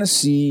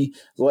fantasy,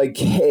 like,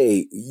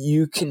 hey,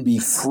 you can be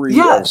free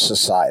of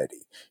society.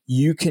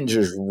 You can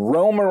just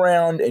roam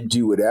around and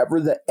do whatever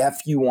the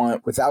F you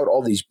want without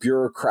all these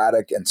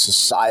bureaucratic and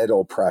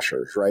societal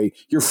pressures, right?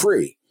 You're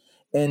free.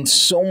 And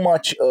so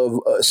much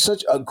of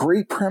such a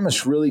great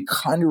premise really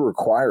kind of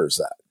requires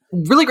that.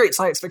 Really great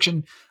science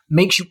fiction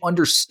makes you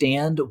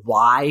understand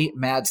why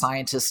mad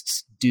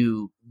scientists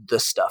do the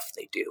stuff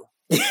they do.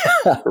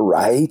 Yeah,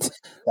 right?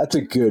 That's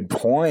a good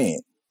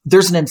point.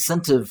 There's an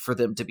incentive for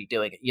them to be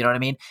doing it. You know what I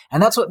mean?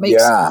 And that's what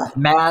makes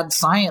mad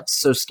science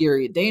so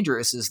scary and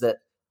dangerous is that,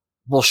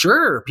 well,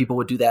 sure, people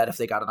would do that if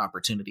they got an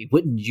opportunity.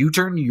 Wouldn't you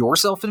turn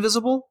yourself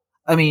invisible?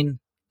 I mean,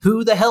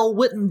 who the hell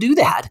wouldn't do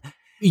that?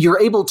 You're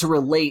able to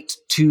relate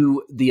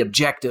to the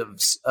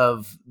objectives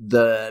of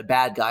the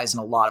bad guys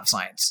in a lot of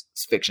science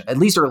fiction, at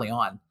least early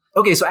on.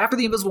 Okay, so after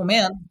The Invisible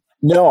Man...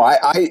 No,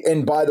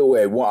 and by the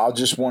way, well, I'll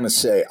just want to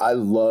say I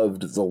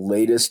loved the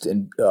latest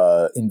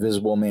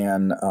Invisible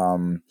Man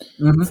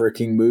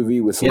freaking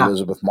movie with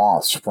Elizabeth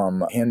Moss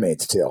from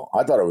Handmaid's Tale.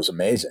 I thought it was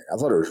amazing. I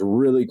thought it was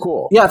really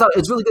cool. Yeah, I thought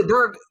it's really good. There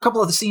are a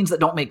couple of the scenes that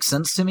don't make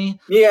sense to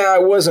me. Yeah,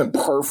 it wasn't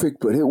perfect,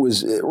 but there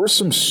were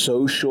some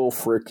social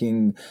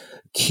freaking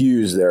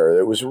cues there.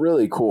 It was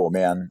really cool,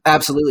 man.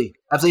 Absolutely.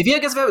 If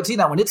you guys haven't seen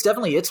that one,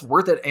 it's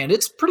worth it, and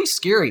it's pretty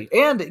scary.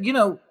 And,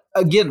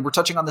 again, we're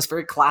touching on this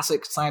very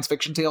classic science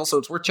fiction tale, so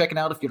it's worth checking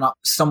out if you're not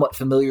somewhat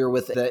familiar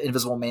with the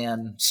Invisible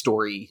Man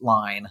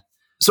storyline.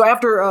 So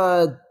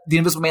after The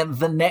Invisible Man,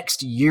 the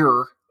next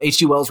year,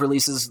 H.G. Wells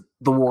releases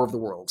The War of the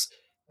Worlds.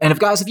 And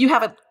if you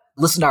haven't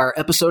listened to our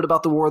episode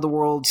about The War of the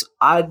Worlds,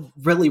 I'd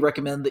really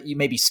recommend that you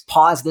maybe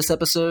pause this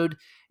episode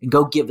and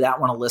go give that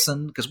one a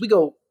listen, because we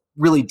go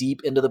really deep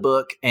into the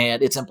book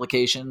and its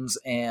implications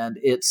and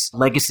its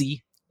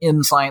legacy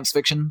in science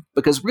fiction,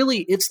 because really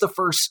it's the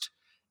first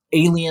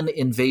alien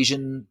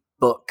invasion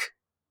book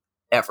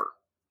ever.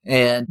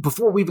 And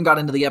before we even got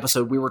into the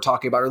episode, we were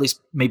talking about, or at least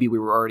maybe we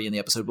were already in the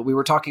episode, but we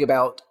were talking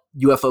about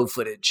UFO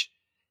footage.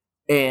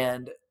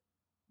 And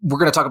we're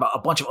going to talk about a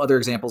bunch of other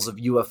examples of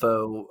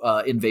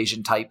UFO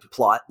invasion type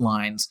plot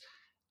lines.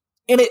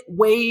 And it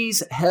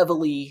weighs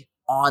heavily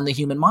on the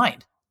human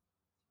mind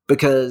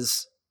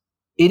because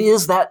it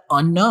is that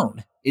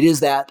unknown.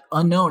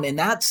 And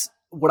that's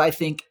what I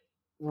think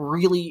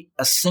really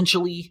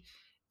essentially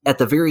at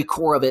the very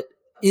core of it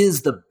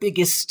is the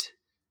biggest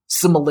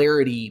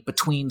similarity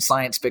between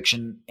science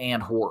fiction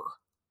and horror,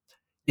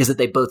 is that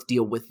they both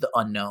deal with the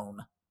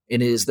unknown.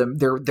 It is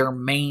their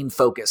main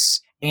focus.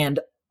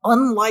 And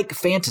unlike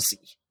fantasy,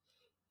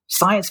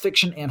 science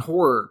fiction and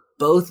horror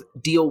both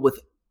deal with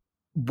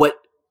what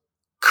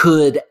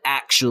could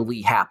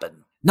actually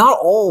happen. Not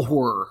all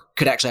horror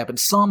could actually happen.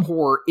 Some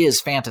horror is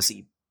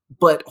fantasy,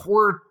 but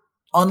horror,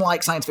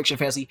 unlike science fiction and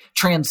fantasy,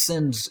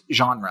 transcends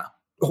genre.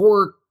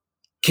 Horror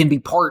can be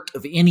part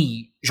of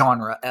any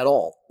genre at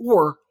all,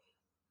 or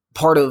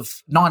part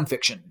of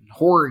nonfiction.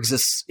 Horror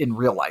exists in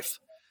real life.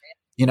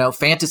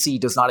 Fantasy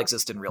does not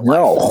exist in real life.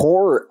 No,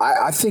 horror,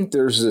 I think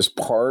there's this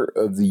part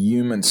of the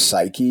human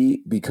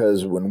psyche,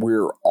 because when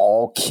we're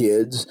all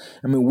kids,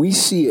 we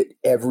see it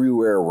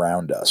everywhere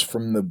around us,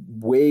 from the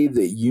way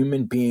that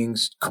human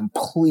beings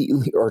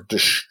completely are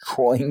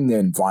destroying the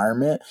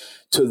environment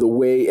to the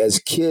way as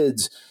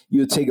kids,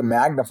 you take a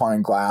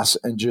magnifying glass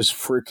and just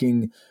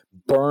freaking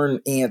burn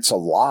ants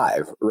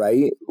alive,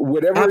 right?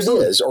 Whatever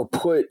Absolutely. It is, or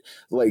put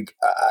red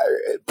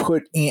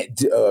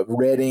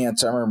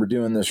ants. I remember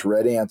doing this,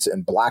 red ants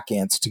and black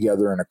ants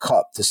together in a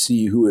cup to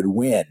see who would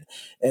win.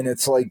 And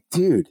it's like,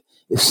 dude,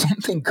 if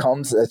something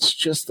comes that's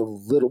just a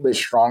little bit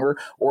stronger,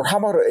 or how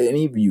about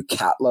any of you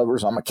cat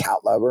lovers? I'm a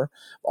cat lover.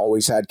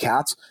 Always had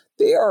cats.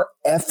 They are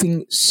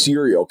effing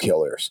serial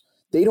killers.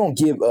 They don't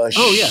give a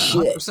Oh yeah,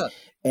 shit. 100%.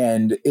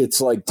 And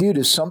it's like, dude,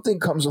 if something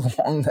comes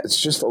along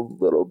that's just a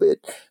little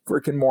bit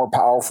freaking more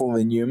powerful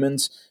than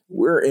humans,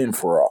 we're in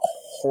for a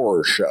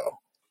horror show.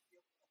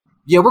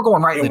 Yeah, we're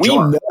going right in the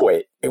jar.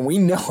 We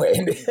know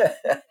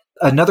it.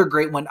 Another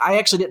great one. I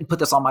actually didn't put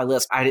this on my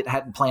list.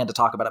 Hadn't planned to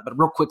talk about it, but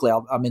real quickly,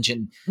 I'll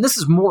mention, and this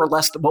is more or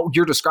less, what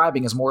you're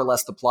describing is more or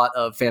less the plot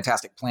of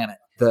Fantastic Planet,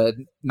 the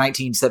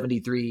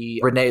 1973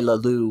 René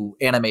Laloux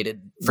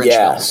animated French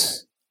film.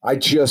 Yes. I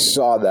just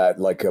saw that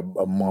like a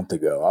month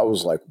ago. I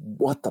was like,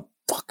 what the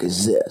fuck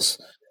is this?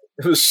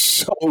 It was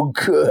so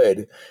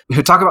good.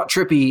 Talk about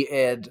trippy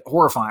and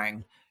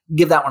horrifying.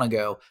 Give that one a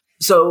go.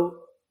 So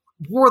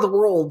War of the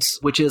Worlds,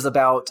 which is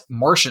about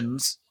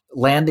Martians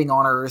landing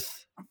on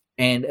Earth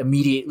and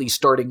immediately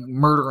starting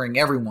murdering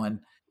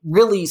everyone,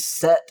 really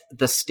set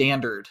the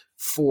standard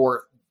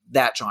for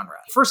that genre.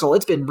 First of all,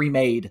 it's been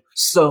remade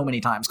so many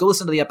times. Go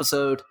listen to the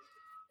episode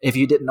if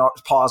you didn't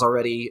pause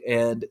already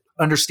and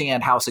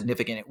understand how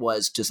significant it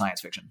was to science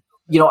fiction.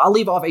 I'll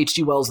leave off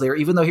H.G. Wells there,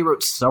 even though he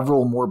wrote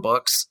several more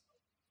books,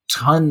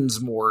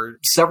 tons more,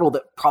 several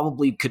that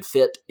probably could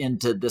fit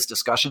into this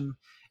discussion.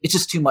 It's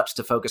just too much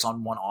to focus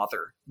on one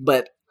author.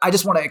 But I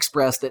just want to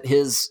express that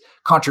his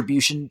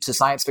contribution to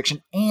science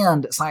fiction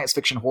and science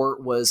fiction horror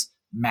was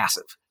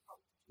massive,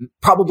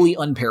 probably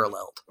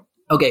unparalleled.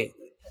 Okay,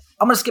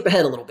 I'm going to skip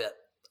ahead a little bit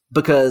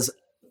because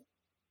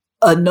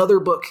another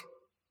book,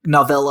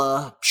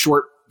 novella,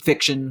 short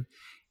fiction,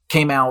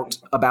 came out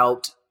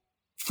about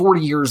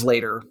 40 years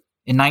later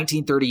in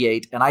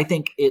 1938, and I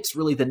think it's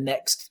really the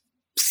next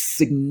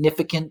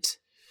significant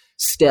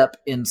step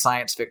in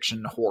science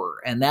fiction horror,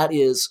 and that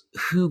is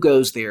Who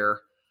Goes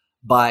There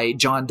by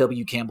John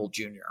W. Campbell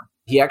Jr.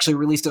 He actually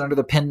released it under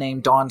the pen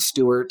name Don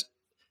Stewart,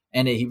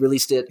 and he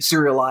released it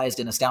serialized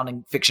in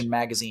Astounding Fiction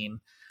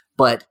magazine.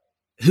 But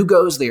Who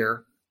Goes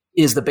There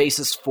is the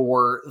basis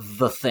for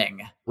The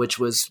Thing, which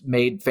was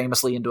made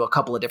famously into a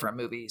couple of different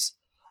movies.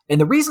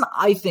 And the reason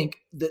I think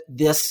that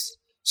this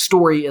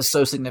story is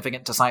so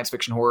significant to science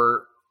fiction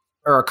horror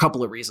are a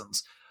couple of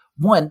reasons.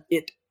 One,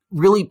 it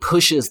really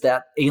pushes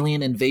that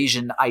alien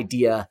invasion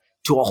idea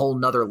to a whole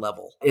nother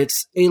level.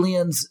 It's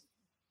aliens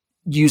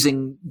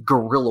using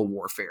guerrilla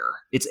warfare.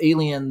 It's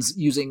aliens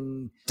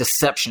using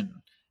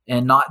deception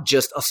and not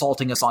just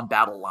assaulting us on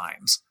battle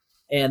lines.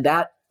 And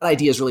that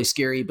idea is really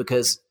scary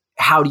because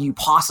how do you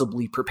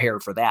possibly prepare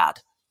for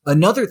that?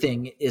 Another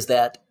thing is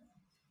that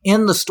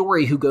in the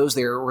story Who Goes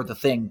There or The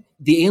Thing,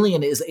 the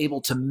alien is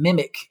able to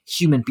mimic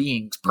human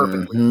beings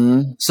perfectly.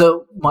 Mm-hmm.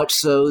 So much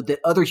so that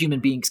other human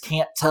beings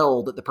can't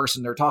tell that the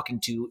person they're talking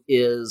to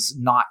is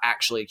not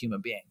actually a human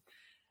being.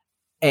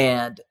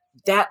 And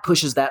that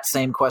pushes that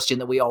same question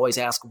that we always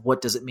ask, what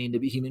does it mean to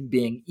be a human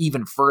being,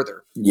 even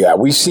further? Yeah,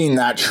 we've seen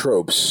that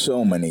trope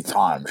so many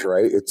times,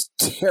 right? It's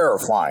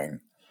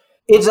terrifying.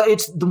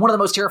 It's one of the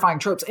most terrifying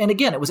tropes. And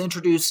again, it was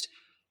introduced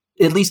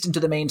at least into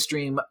the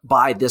mainstream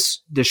by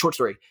this short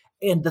story.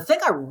 And the thing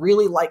I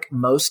really like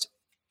most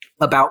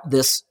about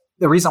this,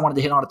 the reason I wanted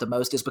to hit on it the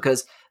most, is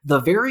because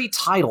the very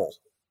title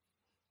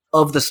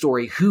of the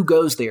story, Who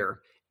Goes There,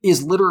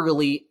 is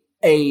literally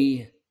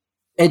a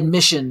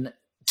admission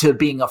to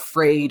being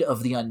afraid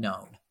of the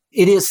unknown.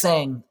 It is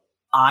saying,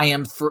 I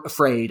am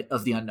afraid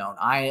of the unknown.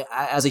 I,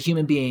 as a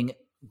human being,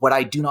 what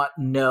I do not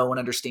know and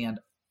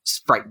understand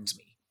frightens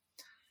me.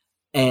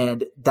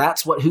 And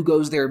that's what Who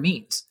Goes There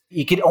means.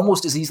 It could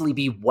almost as easily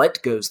be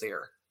What Goes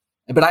There.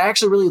 But I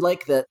actually really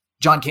like that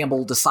John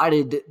Campbell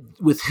decided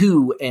with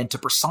who and to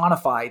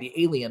personify the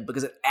alien,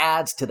 because it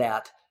adds to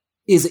that.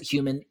 Is it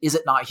human? Is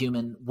it not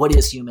human? What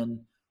is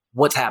human?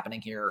 What's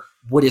happening here?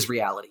 What is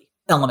reality?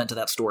 Element to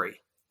that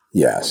story.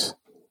 Yes,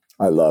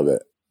 I love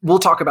it. We'll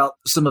talk about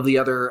some of the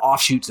other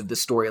offshoots of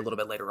this story a little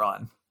bit later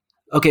on.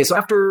 Okay, so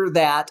after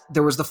that,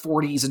 there was the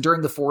 40s, and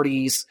during the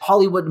 40s,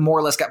 Hollywood more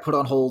or less got put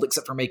on hold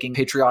except for making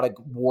patriotic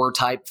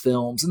war-type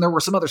films, and there were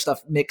some other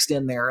stuff mixed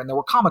in there, and there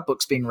were comic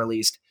books being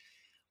released.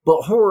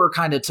 But horror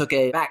kind of took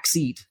a back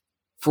seat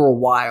for a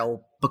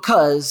while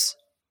because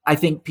I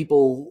think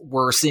people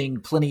were seeing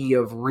plenty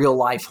of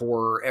real-life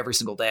horror every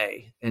single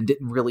day and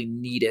didn't really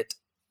need it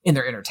in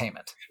their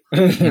entertainment,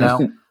 you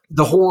know?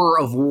 The horror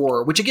of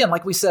war, which again,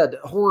 like we said,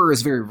 horror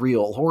is very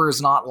real. Horror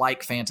is not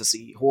like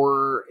fantasy.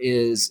 Horror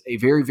is a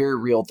very, very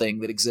real thing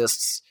that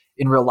exists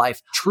in real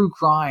life. True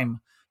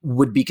crime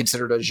would be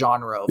considered a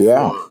genre of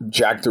horror.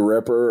 Jack the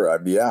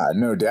Ripper. Yeah,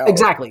 no doubt.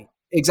 Exactly.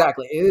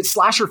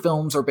 Slasher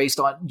films are based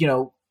on,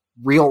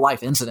 real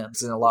life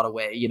incidents in a lot of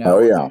ways.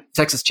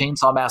 Texas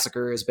Chainsaw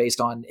Massacre is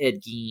based on Ed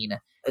Gein,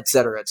 et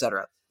cetera, et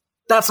cetera.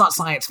 That's not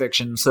science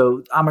fiction.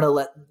 So I'm going to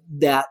let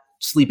that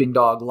sleeping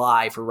dog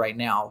lie for right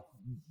now.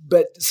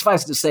 But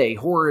suffice it to say,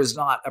 horror is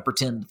not a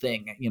pretend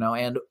thing,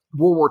 and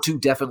World War II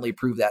definitely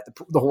proved that.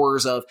 The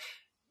horrors of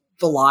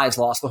the lives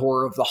lost, the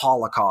horror of the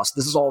Holocaust.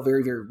 This is all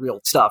very, very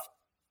real stuff.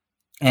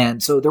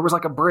 And so there was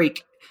like a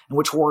break in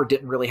which horror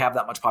didn't really have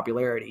that much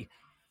popularity.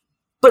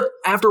 But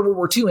after World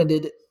War II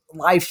ended,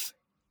 life,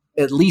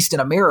 at least in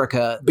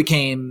America,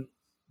 became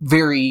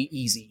very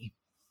easy,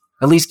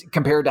 at least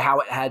compared to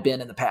how it had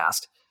been in the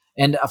past.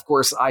 And of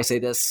course, I say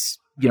this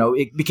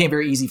it became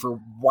very easy for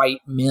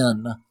white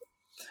men,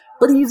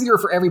 but easier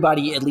for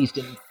everybody, at least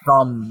to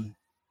some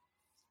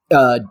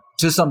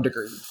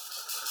degree.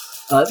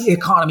 The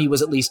economy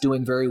was at least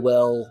doing very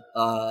well.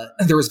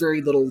 There was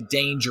very little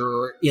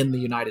danger in the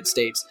United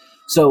States.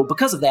 So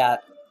because of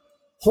that,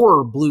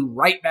 horror blew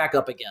right back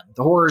up again.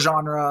 The horror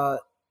genre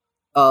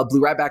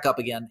blew right back up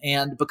again.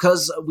 And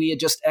because we had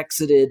just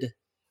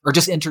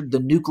entered the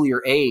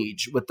nuclear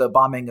age with the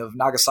bombing of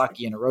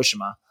Nagasaki and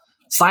Hiroshima,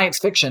 science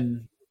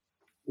fiction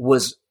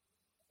was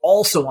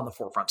also on the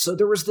forefront. So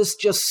there was this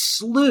just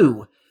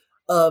slew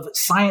of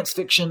science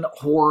fiction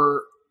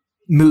horror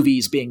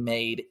movies being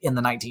made in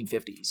the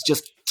 1950s.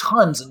 Just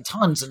tons and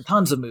tons and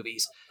tons of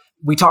movies.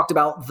 We talked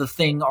about The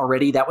Thing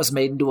already. That was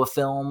made into a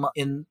film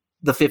in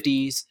the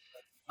 50s.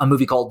 A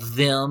movie called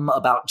Them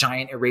about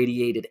giant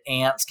irradiated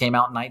ants came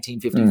out in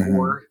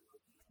 1954.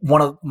 Mm-hmm.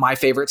 One of my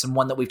favorites, and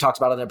one that we've talked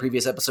about in a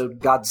previous episode,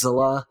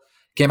 Godzilla,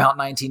 came out in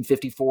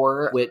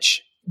 1954,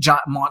 which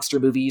monster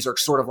movies are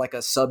sort of like a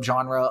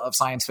subgenre of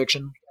science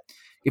fiction.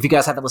 If you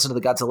guys haven't listened to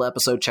the Godzilla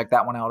episode, check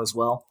that one out as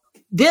well.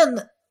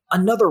 Then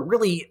another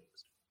really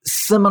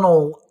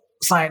seminal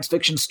science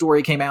fiction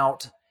story came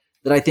out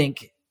that I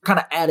think kind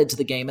of added to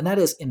the game, and that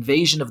is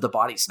Invasion of the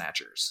Body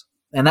Snatchers.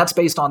 And that's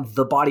based on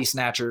The Body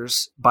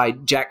Snatchers by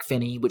Jack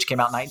Finney, which came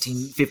out in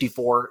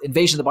 1954.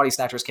 Invasion of the Body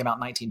Snatchers came out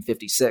in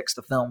 1956,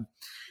 the film.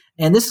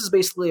 And this is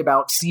basically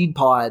about seed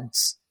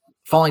pods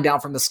falling down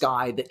from the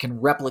sky that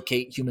can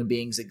replicate human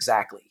beings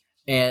exactly,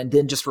 and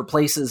then just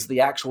replaces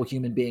the actual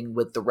human being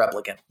with the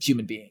replicant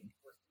human being.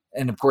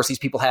 And of course, these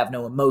people have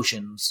no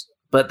emotions,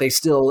 but they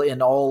still,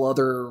 in all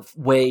other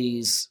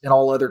ways, in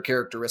all other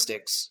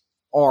characteristics,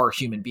 are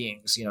human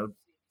beings.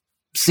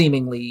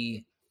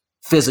 Seemingly,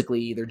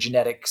 physically, their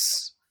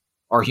genetics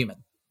are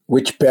human.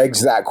 Which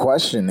begs that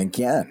question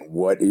again.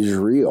 What is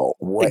real?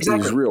 What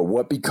exactly. is real?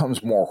 What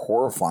becomes more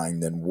horrifying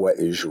than what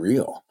is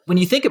real? When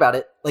you think about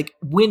it, like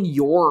when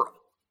you're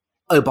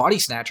a body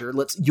snatcher,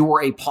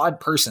 you're a pod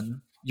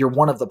person, you're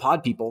one of the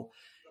pod people.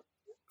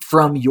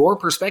 From your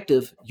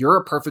perspective, you're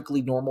a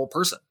perfectly normal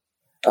person.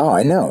 Oh,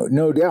 I know.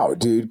 No doubt,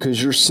 dude,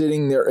 because you're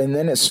sitting there and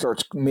then it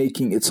starts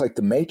it's like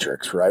the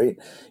Matrix, right?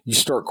 You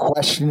start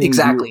questioning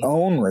your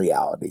own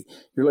reality.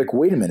 You're like,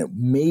 wait a minute,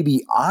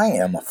 maybe I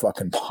am a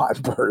fucking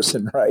pod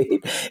person, right?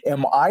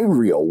 Am I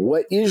real?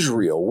 What is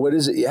real? What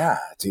is it? Yeah,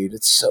 dude,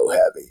 it's so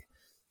heavy.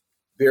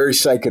 Very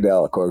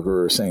psychedelic, like we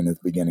were saying at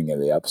the beginning of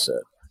the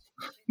episode.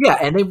 Yeah,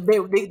 and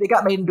they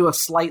got made into a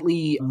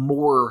slightly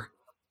more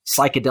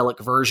psychedelic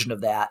version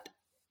of that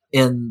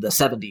in the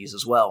 70s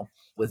as well,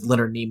 with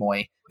Leonard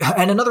Nimoy.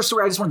 And another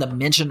story I just wanted to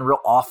mention real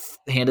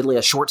offhandedly,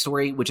 a short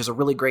story, which is a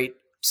really great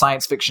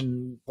science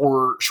fiction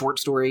horror short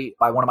story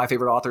by one of my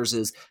favorite authors,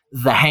 is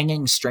The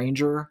Hanging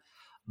Stranger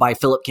by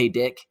Philip K.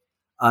 Dick.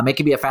 It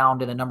can be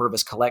found in a number of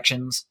his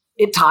collections.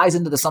 It ties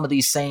into some of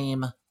these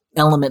same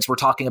elements we're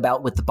talking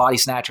about with the body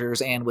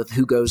snatchers and with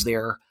who goes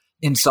there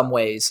in some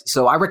ways.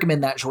 So I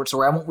recommend that short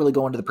story. I won't really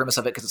go into the premise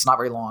of it because it's not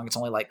very long. It's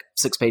only like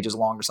 6 pages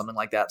long or something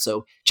like that.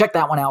 So check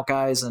that one out,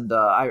 guys. And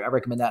I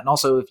recommend that. And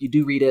also, if you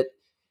do read it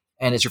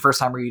and it's your first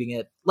time reading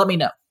it, let me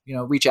know.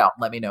 Reach out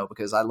and let me know,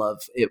 because I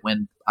love it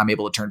when I'm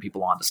able to turn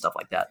people on to stuff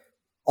like that.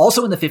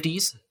 Also in the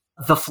 50s,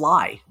 The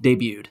Fly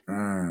debuted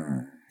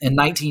in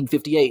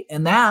 1958.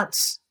 And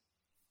that's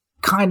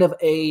kind of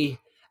a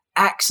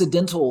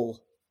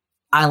accidental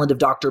Island of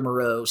Dr.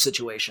 Moreau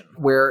situation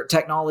where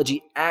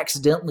technology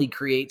accidentally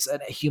creates a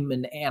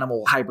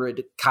human-animal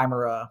hybrid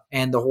chimera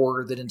and the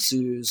horror that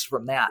ensues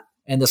from that.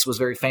 And this was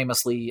very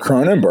famously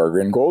Cronenberg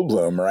and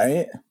Goldblum,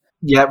 right?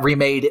 Yeah,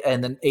 remade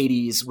in the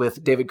 80s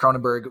with David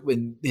Cronenberg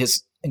in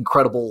his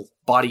incredible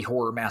body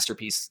horror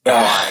masterpiece,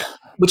 Fly,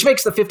 which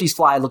makes the 50s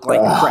Fly look like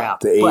crap.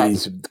 The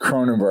 80s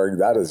Cronenberg,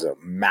 that is a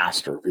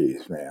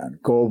masterpiece, man.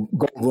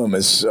 Goldblum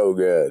is so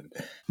good.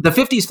 The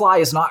 50s Fly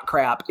is not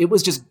crap. It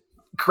was just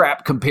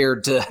crap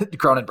compared to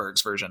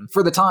Cronenberg's version.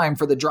 For the time,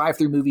 for the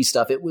drive-through movie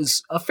stuff, it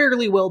was a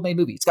fairly well-made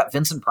movie. It's got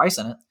Vincent Price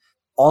in it.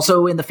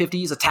 Also in the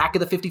 50s, Attack of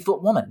the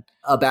 50-Foot Woman,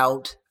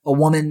 about a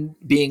woman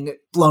being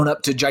blown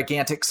up to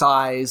gigantic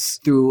size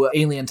through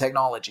alien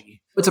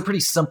technology. It's a pretty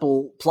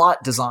simple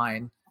plot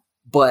design,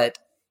 but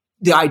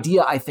the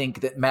idea I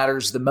think that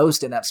matters the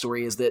most in that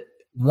story is that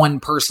one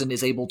person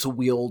is able to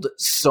wield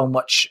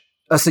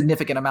a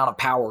significant amount of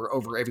power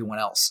over everyone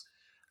else,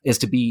 is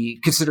to be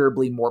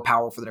considerably more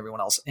powerful than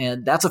everyone else.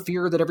 And that's a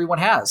fear that everyone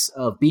has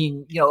of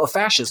being, of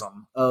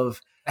fascism,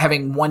 of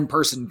having one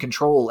person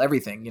control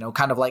everything,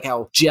 kind of like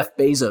how Jeff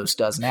Bezos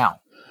does now.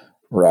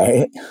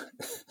 Right.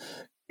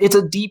 It's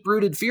a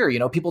deep-rooted fear.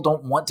 People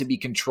don't want to be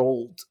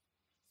controlled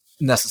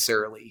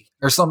necessarily,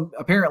 or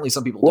apparently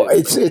some people do. Well,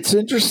 it's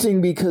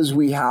interesting because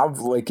we have,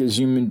 like, as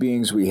human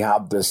beings, we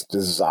have this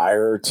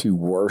desire to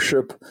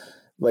worship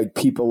like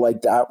people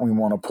like that. We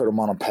want to put them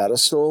on a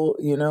pedestal,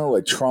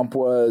 like Trump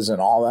was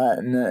and all that.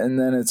 And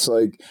then it's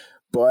like,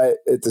 but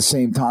at the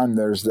same time,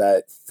 there's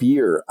that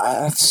fear.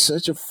 That's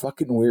such a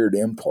fucking weird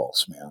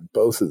impulse, man.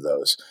 Both of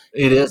those.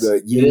 It is.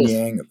 The yin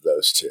yang of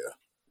those two.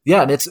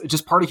 Yeah, and it's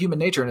just part of human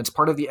nature, and it's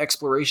part of the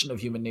exploration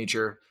of human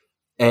nature,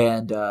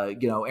 and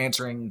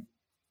answering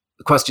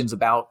questions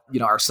about,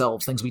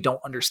 ourselves, things we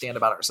don't understand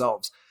about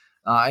ourselves.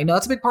 I know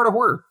that's a big part of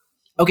horror.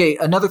 Okay,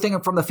 another thing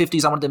from the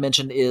 50s I wanted to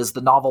mention is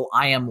the novel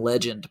I Am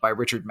Legend by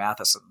Richard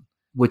Matheson,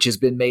 which has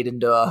been made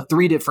into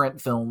 3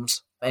 different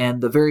films.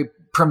 And the very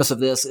premise of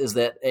this is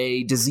that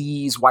a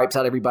disease wipes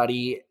out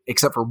everybody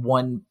except for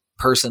one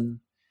person.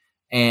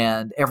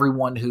 And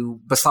everyone who,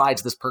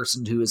 besides this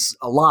person who is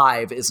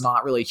alive, is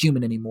not really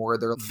human anymore.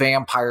 They're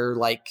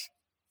vampire-like,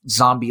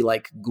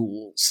 zombie-like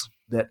ghouls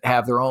that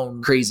have their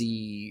own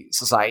crazy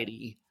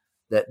society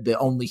that the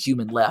only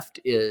human left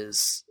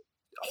is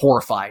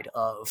horrified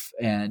of.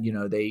 And,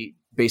 they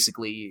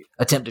basically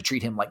attempt to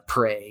treat him like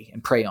prey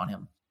and prey on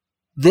him.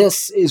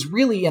 This is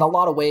really, in a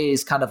lot of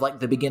ways, kind of like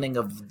the beginning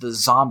of the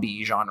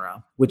zombie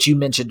genre, which you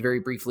mentioned very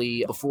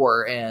briefly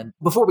before. And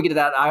before we get to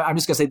that, I'm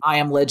just going to say I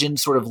Am Legend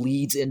sort of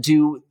leads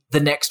into the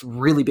next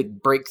really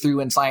big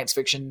breakthrough in science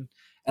fiction.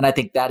 And I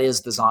think that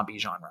is the zombie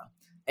genre.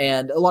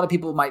 And a lot of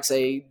people might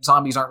say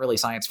zombies aren't really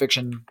science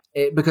fiction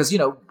because,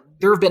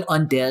 there have been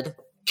undead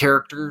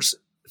characters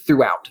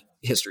throughout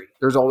history.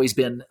 There's always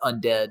been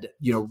undead,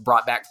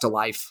 brought back to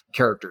life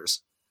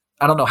characters.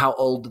 I don't know how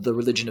old the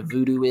religion of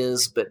voodoo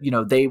is, but,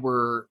 they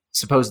were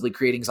supposedly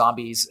creating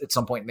zombies at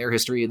some point in their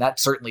history, and that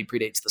certainly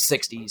predates the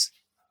 60s.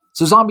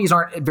 So zombies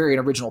aren't a very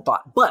original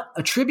thought, but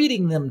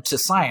attributing them to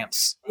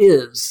science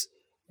is,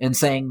 and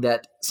saying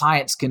that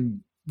science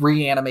can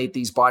reanimate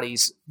these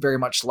bodies very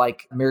much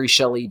like Mary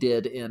Shelley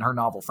did in her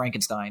novel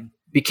Frankenstein,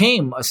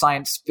 became a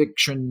science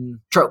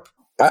fiction trope.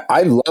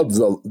 I love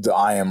the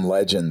I Am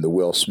Legend, the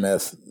Will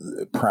Smith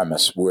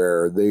premise,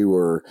 where they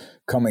were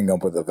coming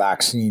up with a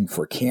vaccine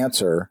for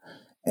cancer,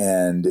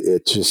 and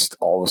it just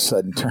all of a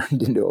sudden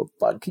turned into a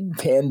fucking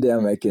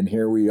pandemic, and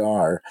here we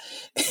are.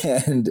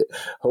 And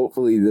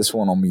hopefully this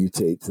one will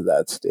mutate to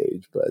that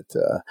stage.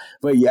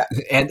 But yeah.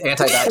 And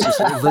anti-vaxxers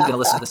are going to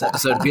listen to this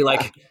episode and be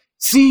like,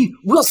 see,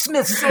 Will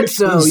Smith said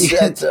so. He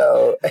said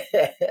so.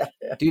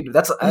 Dude,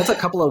 that's a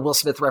couple of Will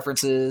Smith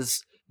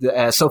references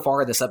so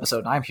far in this episode,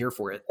 and I'm here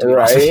for it.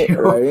 Right.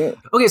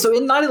 Okay, so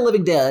in Night of the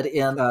Living Dead,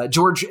 in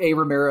George A.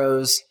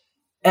 Romero's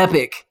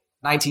epic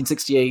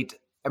 1968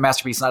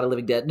 masterpiece, Night of the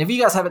Living Dead, and if you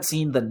guys haven't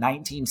seen the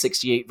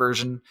 1968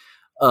 version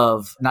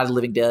of Night of the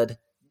Living Dead,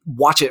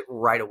 watch it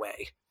right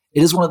away.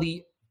 It is one of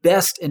the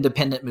best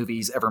independent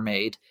movies ever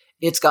made.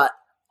 It's got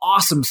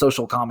awesome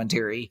social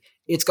commentary.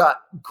 It's got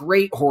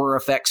great horror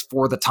effects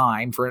for the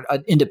time, for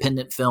an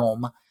independent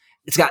film.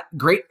 It's got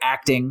great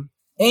acting,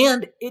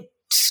 and it's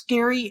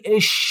scary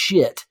as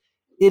shit.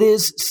 It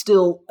is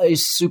still a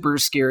super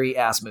scary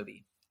ass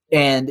movie.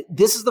 And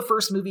this is the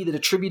first movie that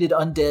attributed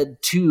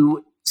undead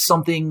to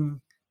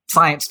something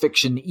science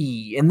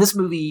fiction-y. In this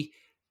movie,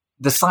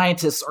 the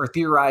scientists are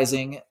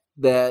theorizing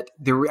that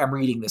I'm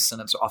reading this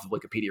sentence off of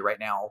Wikipedia right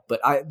now, but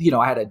I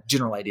had a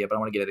general idea, but I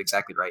want to get it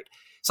exactly right.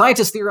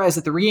 Scientists theorize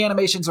that the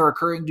reanimations are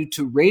occurring due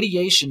to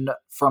radiation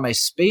from a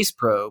space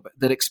probe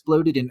that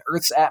exploded in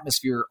Earth's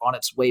atmosphere on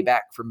its way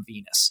back from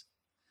Venus.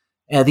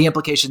 The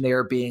implication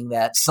there being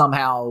that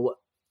somehow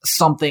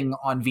something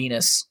on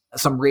Venus,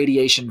 some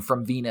radiation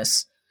from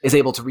Venus, is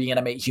able to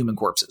reanimate human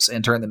corpses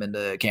and turn them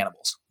into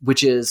cannibals,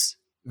 which is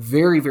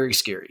very, very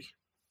scary.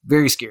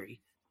 Very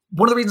scary.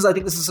 One of the reasons I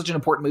think this is such an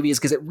important movie is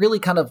because it really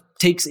kind of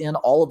takes in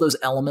all of those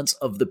elements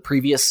of the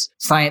previous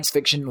science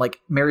fiction, like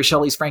Mary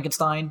Shelley's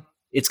Frankenstein.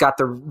 It's got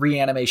the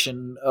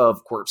reanimation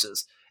of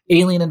corpses.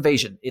 Alien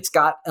invasion. It's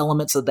got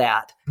elements of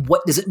that.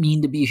 What does it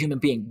mean to be a human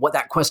being?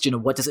 That question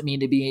of what does it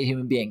mean to be a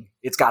human being?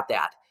 It's got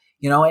that,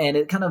 and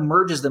it kind of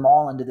merges them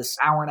all into this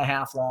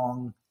hour-and-a-half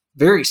long,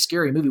 very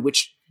scary movie,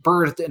 which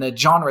birthed in a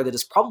genre that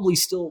is probably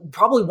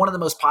one of the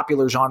most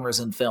popular genres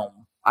in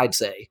film, I'd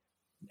say,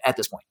 at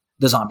this point,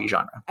 the zombie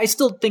genre. I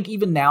still think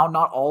even now,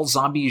 not all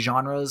zombie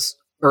genres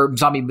or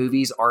zombie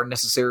movies are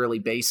necessarily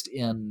based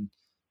in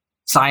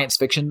science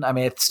fiction. I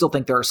mean, I still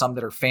think there are some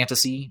that are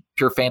fantasy,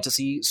 pure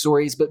fantasy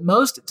stories, but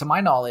most, to my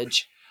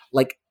knowledge,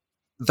 like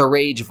the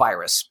Rage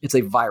virus, it's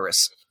a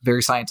virus,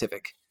 very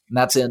scientific, and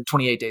that's in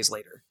 28 Days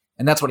Later.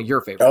 And that's one of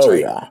your favorites, right?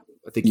 Yeah.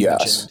 I think you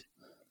mentioned.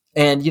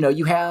 And,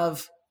 you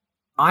have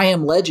I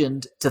Am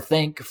Legend to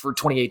thank for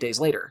 28 Days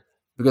Later,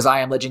 because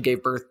I Am Legend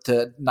gave birth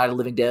to Night of the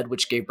Living Dead,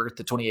 which gave birth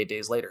to 28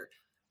 Days Later.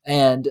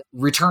 And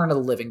Return of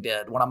the Living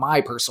Dead, one of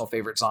my personal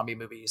favorite zombie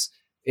movies.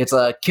 It's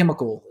a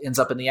chemical, ends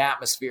up in the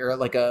atmosphere,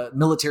 like a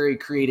military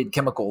created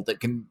chemical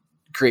that can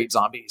create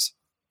zombies.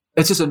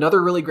 It's just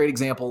another really great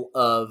example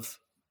of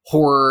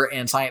horror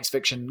and science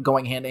fiction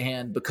going hand in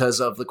hand because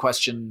of the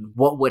question,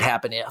 what would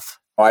happen if?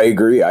 I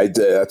agree.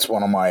 That's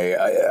one of my,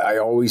 I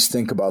always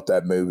think about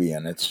that movie,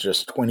 and it's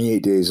just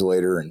 28 Days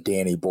Later and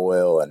Danny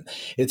Boyle. And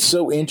it's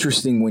so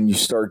interesting when you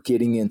start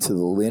getting into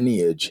the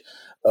lineage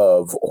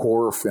of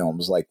horror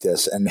films like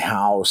this and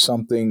how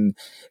something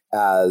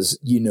as,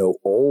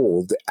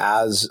 old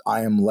as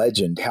I Am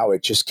Legend, how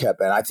it just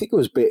kept, and I think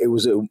it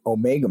was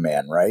Omega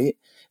Man, right?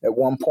 At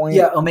one point.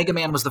 Yeah. Omega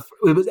Man's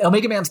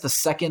the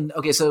second.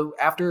 Okay. So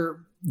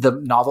after the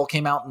novel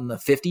came out in the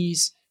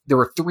 50s, there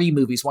were 3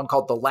 movies, one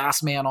called The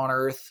Last Man on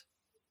Earth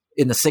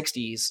in the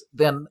 60s,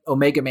 then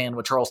Omega Man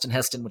with Charleston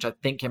Heston, which I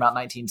think came out in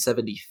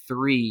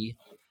 1973.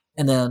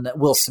 and then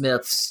Will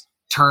Smith's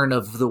turn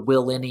of the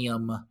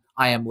Willennium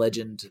I Am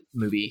Legend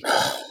movie.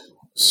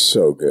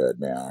 So good,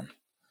 man.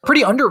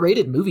 Pretty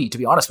underrated movie, to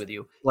be honest with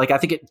you. Like, I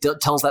think it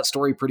tells that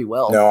story pretty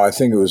well. No, I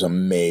think it was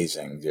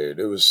amazing, dude.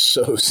 It was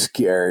so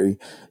scary.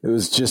 It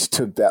was just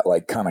took that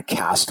like kind of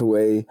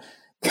Castaway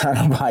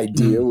kind of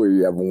idea where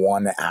you have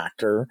one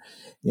actor,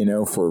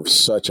 for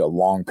such a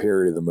long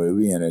period of the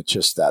movie, and it's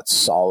just that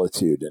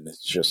solitude, and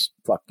it's just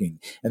fucking,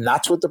 and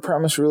that's what the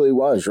premise really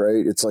was,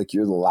 right? It's like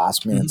you're the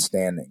last man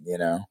standing,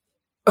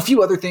 A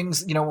few other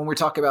things, when we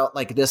talk about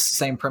like this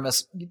same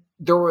premise,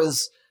 there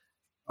was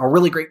a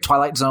really great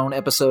Twilight Zone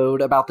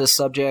episode about this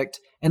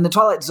subject. And the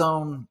Twilight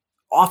Zone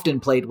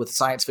often played with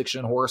science fiction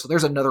and horror. So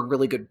there's another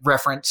really good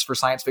reference for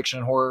science fiction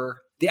and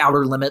horror. The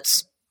Outer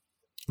Limits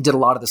did a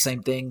lot of the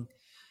same thing.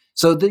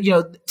 So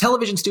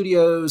television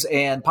studios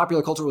and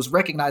popular culture was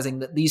recognizing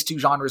that these two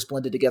genres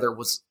blended together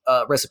was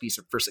recipes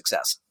for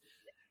success.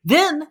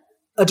 Then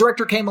a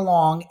director came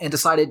along and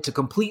decided to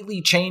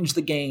completely change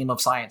the game of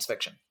science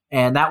fiction.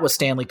 And that was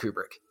Stanley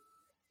Kubrick.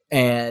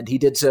 And he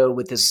did so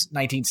with his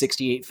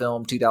 1968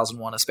 film,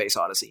 2001: A Space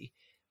Odyssey,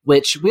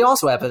 which we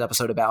also have an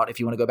episode about if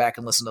you want to go back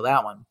and listen to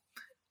that one.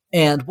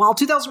 And while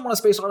 2001: A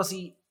Space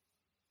Odyssey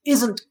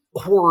isn't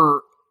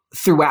horror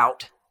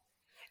throughout,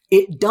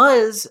 it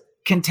does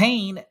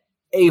contain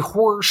a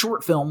horror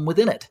short film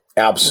within it.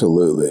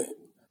 Absolutely.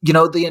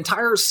 The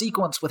entire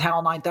sequence with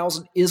HAL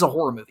 9000 is a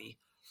horror movie.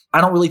 I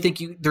don't really think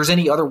there's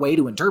any other way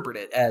to interpret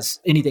it as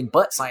anything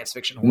but science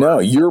fiction horror. No,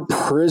 you're a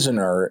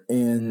prisoner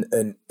in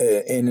an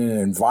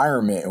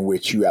environment in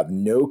which you have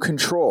no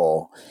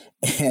control,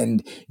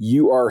 and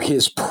you are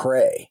his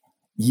prey.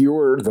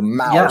 You're the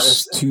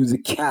mouse to the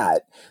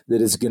cat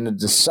that is going to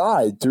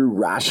decide through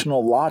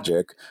rational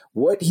logic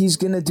what he's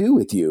going to do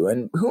with you.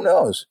 And who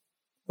knows?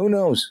 Who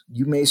knows?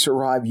 You may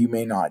survive, you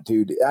may not,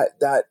 dude.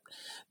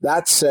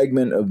 That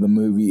segment of the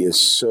movie is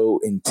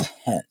so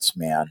intense,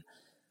 man.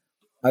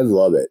 I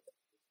love it.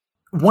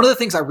 One of the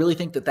things I really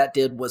think that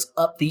did was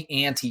up the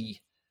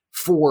ante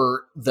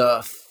for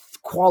the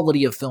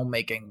quality of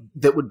filmmaking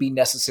that would be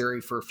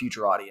necessary for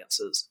future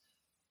audiences.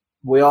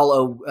 We all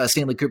owe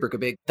Stanley Kubrick a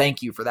big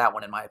thank you for that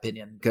one, in my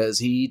opinion, because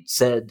he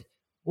said,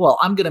 well,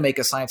 I'm going to make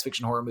a science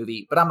fiction horror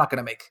movie, but I'm not going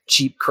to make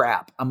cheap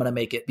crap. I'm going to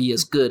make it be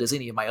as good as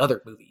any of my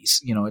other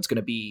movies. It's going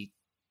to be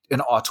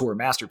an auteur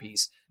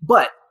masterpiece.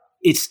 But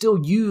it still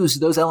used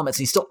those elements.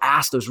 He still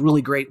asked those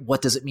really great,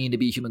 what does it mean to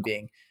be a human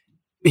being?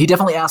 He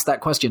definitely asked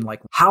that question, like,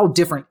 how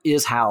different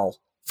is Hal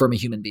from a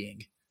human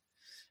being?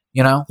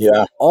 Yeah.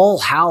 All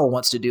Hal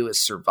wants to do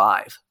is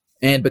survive.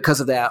 And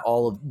because of that,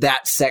 all of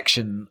that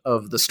section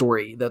of the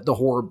story, the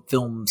horror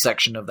film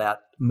section of that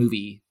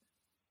movie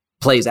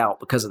plays out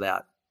because of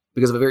that,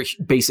 because of a very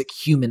basic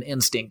human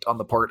instinct on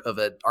the part of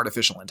an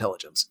artificial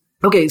intelligence.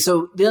 Okay,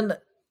 so then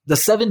the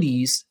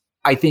 70s,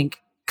 I think,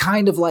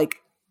 kind of like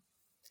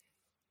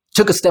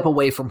took a step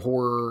away from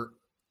horror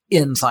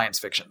in science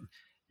fiction.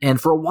 And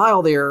for a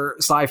while there,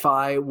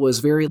 sci-fi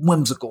was very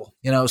whimsical,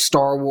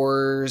 Star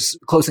Wars,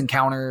 Close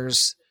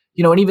Encounters,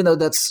 and even though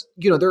that's,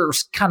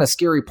 there's kind of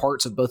scary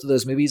parts of both of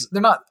those movies,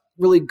 they're not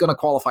really going to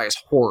qualify as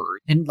horror.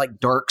 And like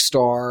Dark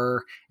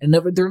Star, and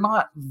they're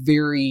not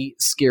very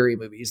scary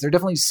movies. They're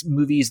definitely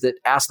movies that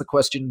ask the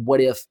question,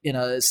 what if, in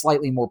a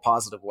slightly more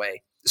positive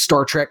way.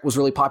 Star Trek was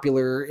really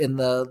popular in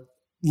the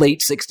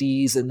late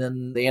 60s, and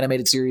then the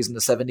animated series in the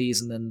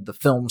 70s, and then the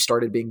film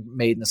started being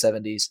made in the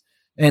 70s.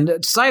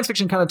 And science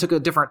fiction kind of took a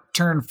different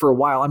turn for a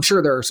while. I'm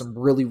sure there are some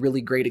really,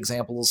 really great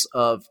examples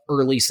of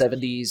early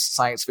 70s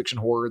science fiction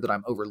horror that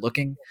I'm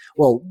overlooking.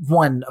 Well,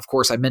 one, of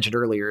course, I mentioned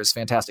earlier is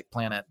Fantastic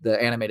Planet, the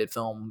animated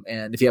film.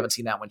 And if you haven't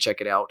seen that one,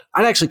 check it out.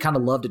 I'd actually kind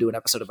of love to do an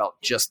episode about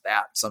just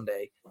that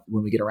someday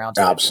when we get around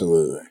to it.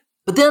 Absolutely.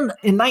 But then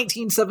in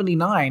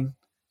 1979,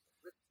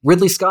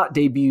 Ridley Scott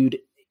debuted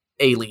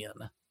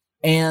Alien.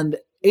 And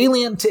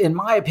Alien, in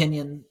my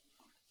opinion,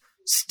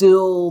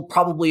 still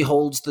probably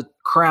holds the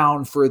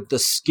crown for the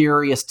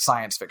scariest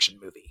science fiction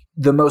movie,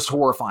 the most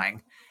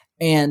horrifying.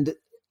 And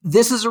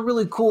this is a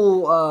really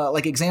cool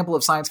example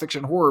of science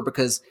fiction horror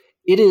because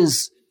it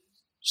is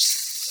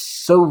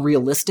so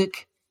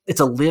realistic. It's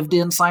a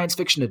lived-in science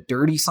fiction, a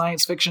dirty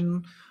science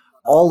fiction.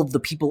 All of the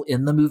people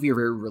in the movie are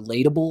very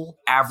relatable,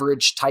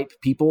 average type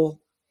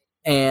people,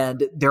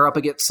 and they're up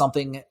against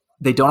something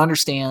they don't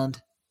understand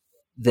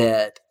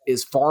that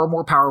is far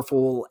more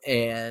powerful,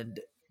 and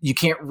you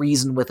can't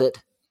reason with it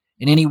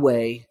in any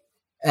way,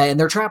 and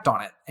they're trapped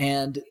on it.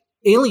 And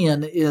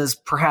Alien is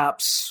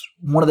perhaps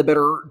one of the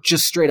better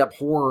just straight up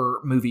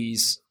horror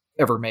movies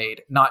ever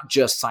made, not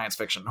just science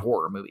fiction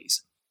horror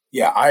movies.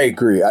 Yeah, I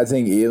agree. I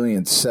think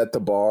Alien set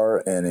the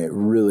bar, and it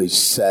really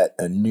set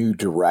a new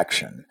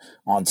direction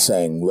on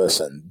saying,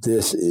 listen,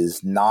 this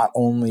is not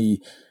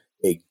only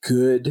a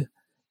good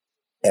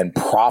and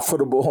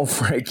profitable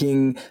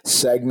freaking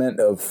segment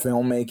of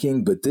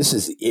filmmaking, but this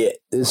is it.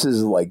 This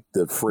is like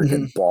the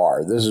freaking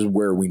bar. This is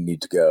where we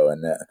need to go.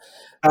 And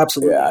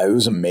absolutely, yeah, it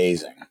was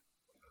amazing.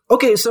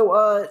 Okay,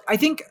 so I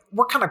think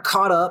we're kind of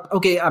caught up.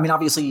 Okay, I mean,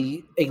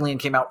 obviously, Alien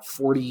came out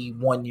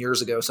 41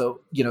 years ago, so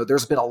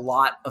there's been a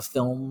lot of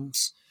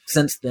films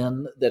since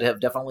then that have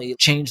definitely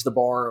changed the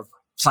bar of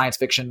science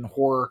fiction,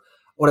 horror,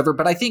 whatever.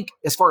 But I think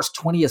as far as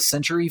 20th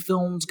century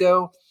films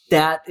go,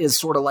 that is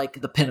sort of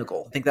like the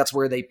pinnacle. I think that's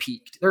where they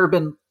peaked. There have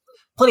been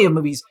plenty of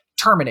movies.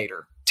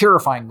 Terminator,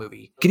 terrifying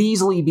movie, could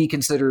easily be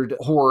considered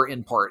horror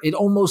in part. It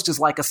almost is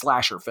like a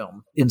slasher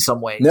film in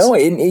some ways. No,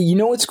 and you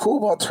know what's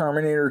cool about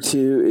Terminator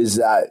 2 is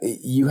that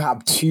you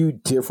have two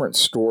different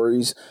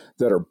stories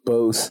that are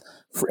both,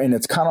 and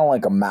it's kind of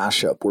like a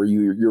mashup where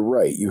you're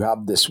right. You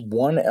have this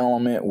one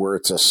element where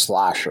it's a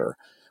slasher,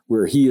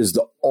 where he is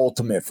the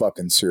ultimate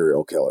fucking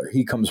serial killer.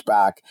 He comes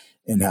back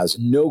and has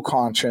no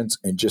conscience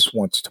and just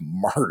wants to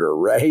murder,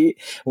 right?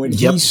 When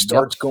he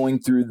starts going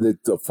through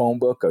the phone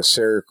book of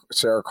Sarah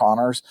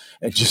Connors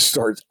and just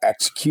starts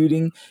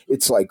executing,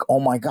 it's like, oh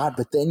my God.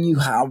 But then you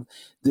have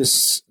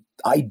this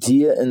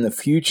idea in the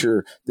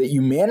future that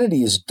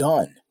humanity is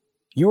done.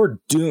 You're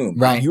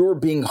doomed. Right. You're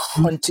being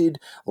hunted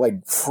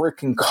like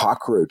freaking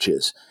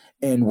cockroaches,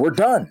 and we're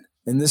done.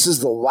 And this is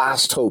the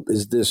last hope,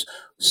 is this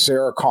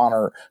Sarah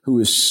Connor who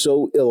is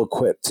so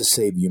ill-equipped to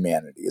save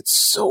humanity. It's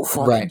so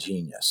fucking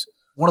genius.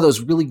 One of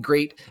those really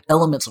great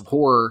elements of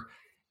horror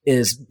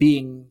is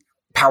being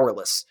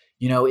powerless,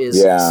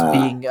 is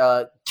being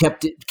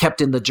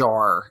kept in the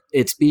jar.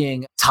 It's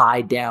being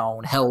tied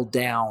down, held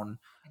down,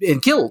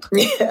 and killed.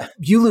 Yeah.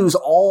 You lose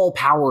all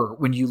power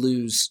when you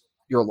lose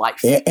your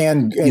life.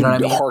 And you know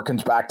what I mean?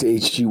 Harkens back to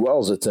H.G.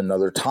 Wells. It's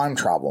another time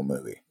travel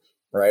movie,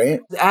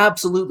 right?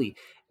 Absolutely.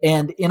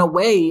 And in a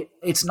way,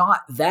 it's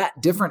not that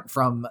different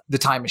from The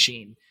Time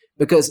Machine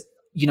because,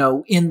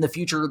 in the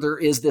future, there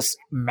is this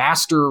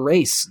master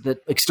race that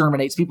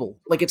exterminates people.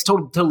 Like, it's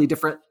totally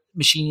different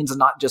machines and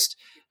not just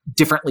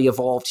differently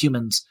evolved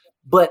humans.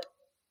 But,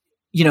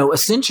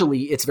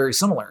 essentially, it's very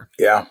similar.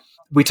 Yeah.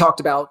 We talked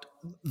about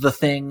The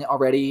Thing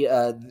already.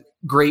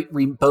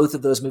 Both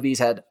of those movies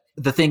had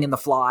The Thing and The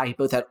Fly.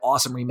 Both had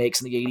awesome remakes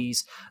in the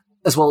 80s,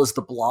 as well as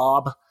The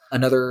Blob,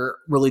 another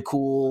really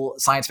cool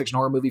science fiction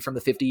horror movie from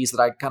the 50s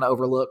that I kind of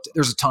overlooked.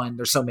 There's a ton.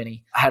 There's so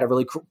many. I had a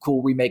really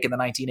cool remake in the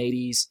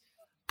 1980s.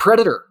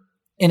 Predator,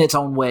 in its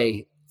own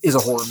way, is a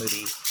horror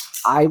movie.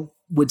 I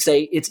would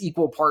say it's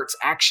equal parts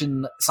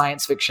action,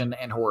 science fiction,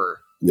 and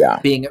horror. Yeah.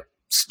 Being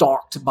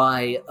stalked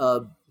by a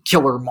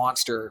killer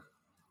monster,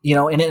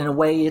 and in a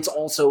way, it's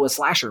also a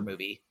slasher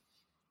movie.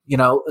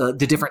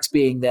 The difference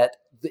being that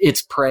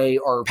its prey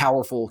are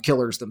powerful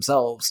killers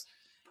themselves.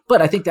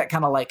 But I think that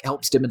kind of like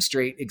helps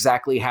demonstrate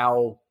exactly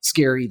how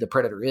scary the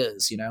Predator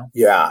is,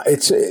 Yeah,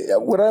 it's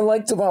what I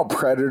liked about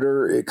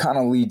Predator. It kind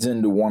of leads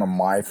into one of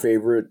my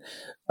favorite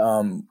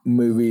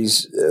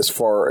movies as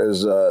far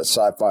as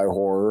sci-fi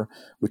horror,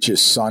 which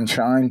is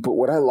Sunshine. But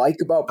what I like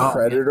about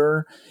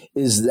Predator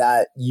is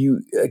that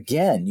you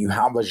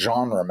have a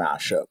genre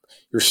mashup.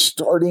 You're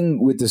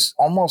starting with this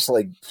almost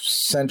like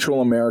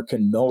Central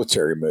American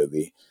military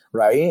movie,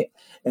 right?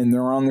 And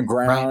they're on the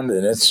ground,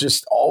 and it's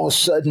just all of a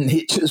sudden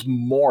it just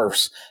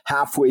morphs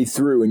halfway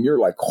through, and you're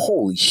like,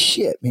 holy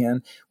shit,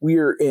 man. We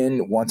are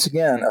in, once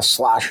again, a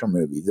slasher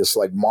movie. This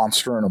like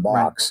monster in a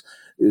box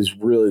is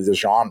really the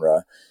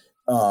genre,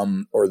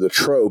 or the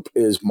trope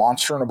is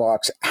monster in a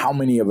box. How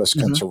many of us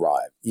can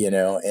survive,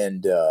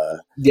 and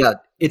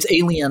it's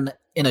Alien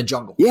in a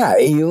jungle. Yeah,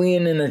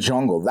 Alien in a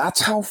jungle.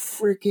 That's how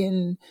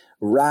freaking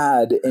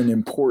rad and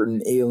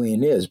important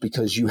Alien is,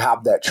 because you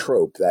have that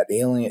trope, that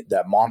alien,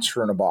 that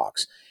monster in a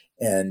box.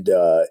 And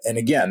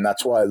again,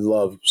 that's why I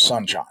love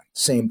Sunshine.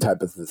 Same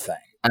type of the thing.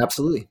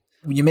 Absolutely.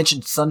 When you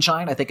mentioned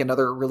Sunshine, I think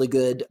another really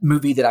good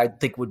movie that I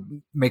think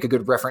would make a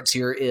good reference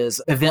here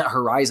is Event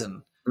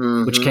Horizon,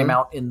 which came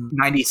out in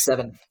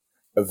 97.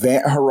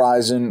 Event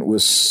Horizon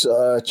was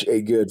such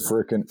a good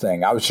freaking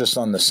thing. I was just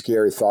on the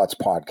Scary Thoughts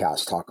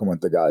podcast talking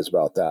with the guys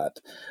about that.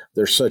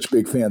 They're such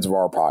big fans of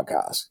our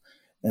podcast.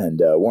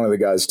 And one of the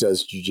guys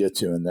does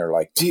jiu-jitsu, and they're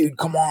like, dude,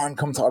 come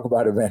talk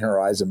about Event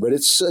Horizon. But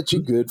it's such a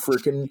good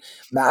freaking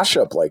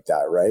mashup like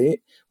that, right?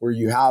 Where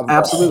you have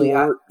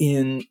horror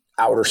in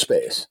outer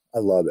space. I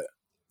love it.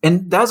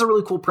 And that's a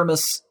really cool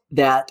premise,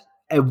 that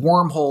a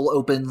wormhole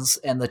opens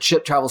and the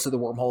ship travels through the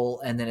wormhole,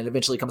 and then it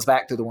eventually comes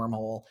back through the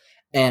wormhole.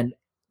 And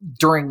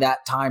during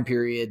that time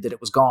period that it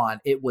was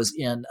gone, it was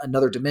in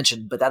another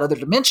dimension. But that other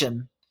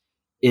dimension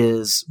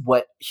is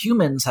what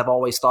humans have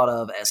always thought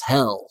of as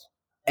hell.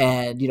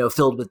 And,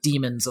 filled with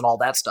demons and all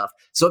that stuff.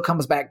 So it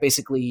comes back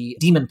basically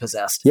demon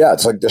possessed. Yeah,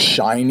 it's like The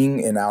Shining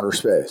in outer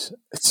space.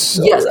 It's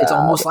so rad. It's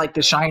almost like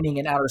The Shining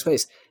in outer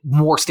space.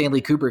 More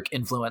Stanley Kubrick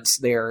influence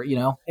there,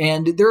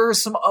 And there are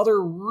some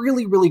other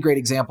really, really great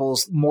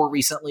examples. More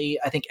recently,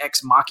 I think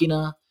Ex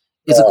Machina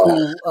is a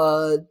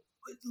cool,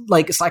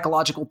 like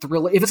psychological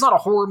thriller. If it's not a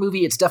horror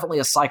movie, it's definitely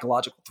a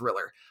psychological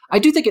thriller. I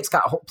do think it's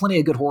got plenty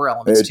of good horror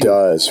elements too. It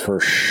does, for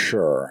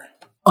sure.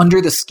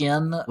 Under the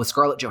Skin with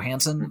Scarlett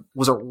Johansson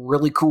was a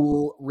really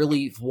cool,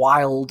 really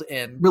wild,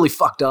 and really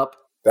fucked up.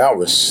 That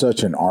was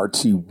such an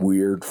artsy,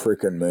 weird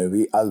freaking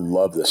movie. I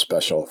love the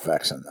special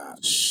effects in that.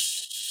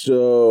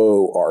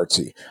 So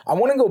artsy. I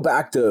want to go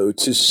back, though,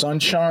 to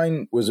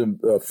Sunshine. Was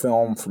a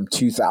film from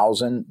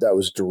 2000 that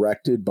was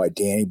directed by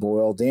Danny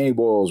Boyle. Danny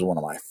Boyle is one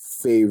of my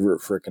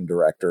favorite freaking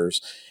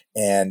directors.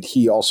 And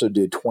he also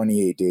did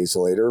 28 Days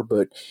Later,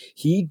 but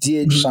he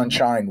did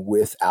Sunshine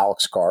with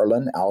Alex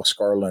Garland. Alex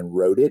Garland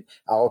wrote it.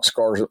 Alex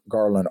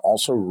Garland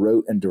also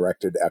wrote and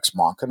directed Ex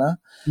Machina.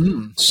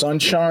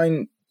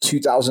 Sunshine,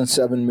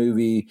 2007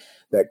 movie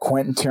that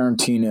Quentin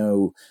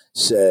Tarantino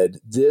said,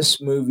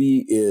 this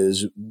movie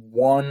is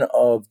one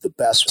of the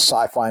best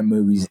sci-fi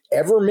movies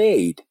ever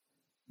made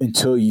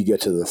until you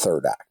get to the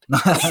third act.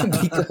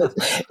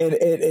 and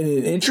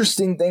an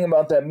interesting thing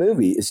about that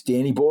movie is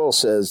Danny Boyle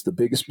says the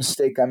biggest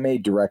mistake I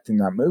made directing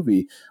that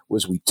movie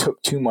was we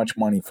took too much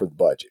money for the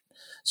budget.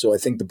 So I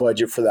think the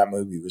budget for that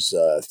movie was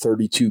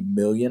 32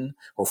 million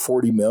or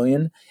 40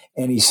 million.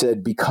 And he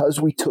said,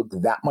 because we took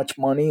that much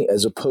money,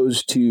 as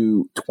opposed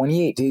to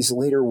 28 Days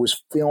Later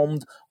was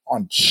filmed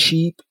on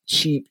cheap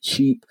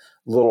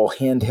little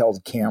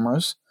handheld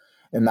cameras.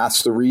 And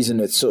that's the reason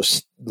it's so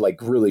like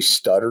really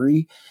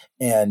stuttery.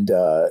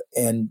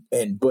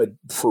 But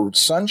for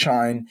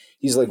Sunshine,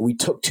 he's like, we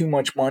took too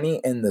much money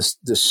and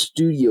the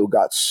studio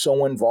got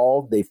so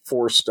involved, they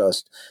forced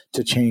us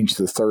to change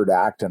the third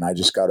act, and I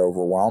just got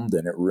overwhelmed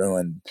and it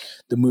ruined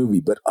the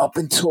movie. But up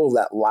until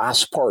that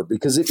last part,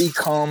 because it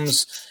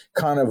becomes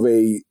kind of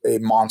a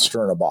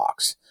monster in a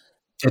box.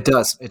 It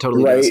does. It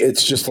totally does.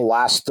 It's just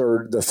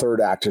the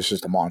third act is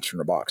just a monster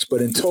in a box.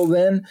 But until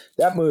then,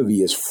 that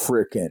movie is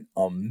freaking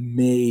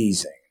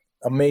amazing.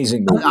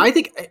 Amazing movie. I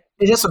think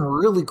it has some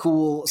really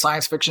cool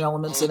science fiction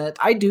elements in it.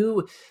 I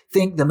do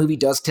think the movie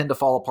does tend to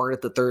fall apart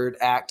at the third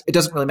act. It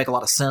doesn't really make a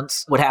lot of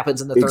sense what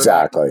happens in the third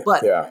act.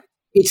 But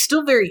it's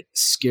still very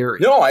scary.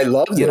 No, I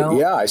loved it. Know?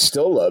 Yeah, I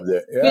still loved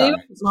it. Yeah. I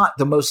mean, it's not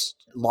the most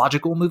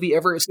logical movie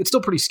ever. It's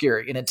still pretty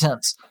scary and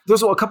intense.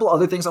 There's a couple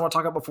other things I want to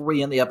talk about before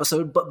we end the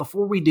episode. But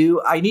before we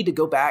do, I need to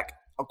go back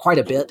quite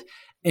a bit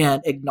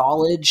and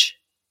acknowledge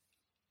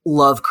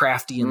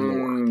Lovecraftian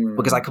lore,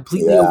 because I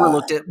completely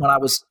overlooked it when I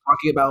was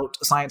talking about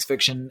science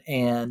fiction.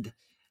 And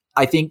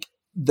I think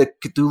the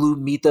Cthulhu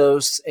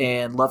mythos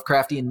and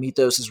Lovecraftian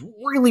mythos is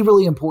really,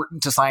 really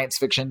important to science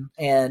fiction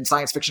and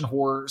science fiction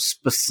horror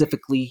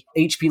specifically.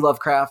 H.P.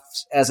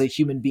 Lovecraft as a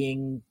human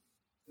being,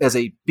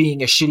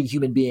 being a shitty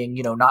human being,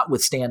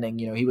 notwithstanding,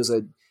 he was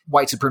a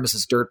white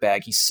supremacist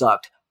dirtbag. He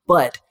sucked,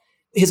 but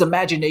his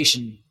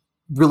imagination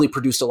really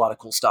produced a lot of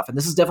cool stuff. And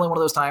this is definitely one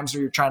of those times where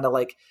you're trying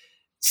to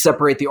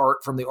separate the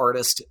art from the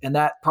artist. And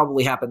that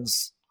probably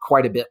happens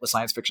quite a bit with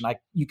science fiction.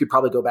 You could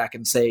probably go back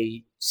and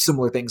say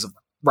similar things of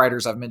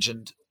writers I've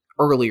mentioned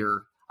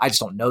earlier. I just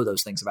don't know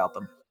those things about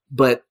them.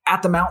 But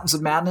At the Mountains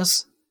of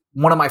Madness,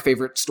 one of my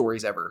favorite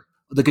stories ever.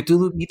 The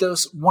Cthulhu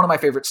mythos, one of my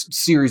favorite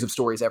series of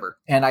stories ever.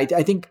 And I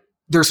think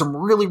there's some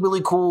really,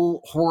 really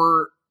cool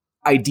horror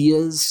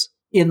ideas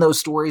in those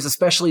stories,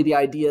 especially the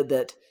idea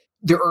that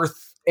the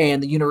Earth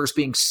and the universe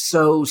being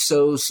so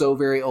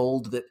very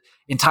old that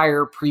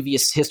entire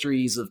previous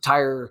histories of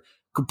entire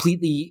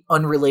completely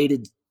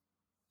unrelated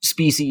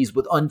species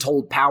with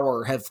untold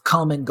power have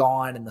come and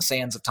gone in the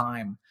sands of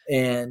time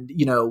and,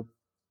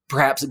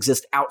 perhaps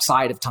exist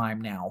outside of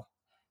time now.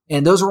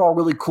 And those are all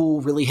really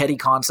cool, really heady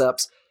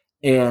concepts.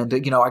 And,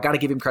 I got to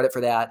give him credit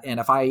for that. And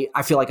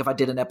I feel like if I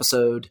did an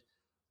episode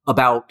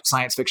about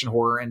science fiction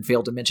horror and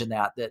failed to mention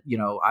that,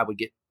 I would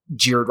get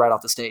jeered right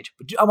off the stage.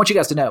 But I want you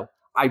guys to know,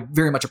 I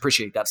very much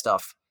appreciate that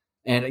stuff.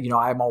 And,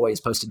 I'm always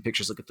posting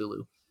pictures of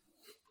Cthulhu,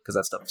 because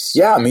that stuff's...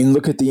 Yeah, I mean,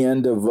 look at the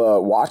end of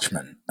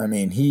Watchmen. I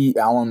mean,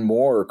 Alan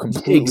Moore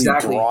completely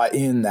brought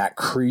in that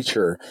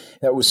creature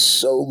that was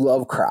so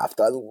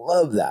Lovecraft. I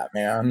love that,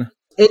 man.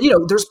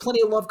 And, there's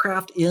plenty of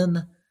Lovecraft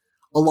in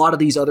a lot of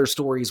these other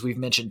stories we've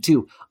mentioned,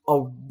 too.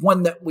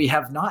 One that we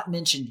have not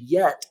mentioned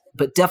yet,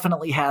 but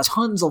definitely has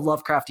tons of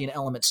Lovecraftian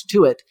elements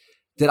to it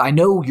that I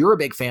know you're a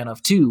big fan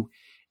of, too,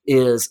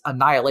 is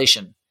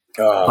Annihilation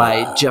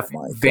by Jeff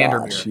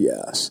Vandermeer. Gosh,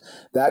 yes.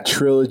 That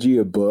trilogy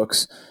of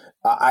books...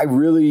 I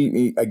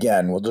really,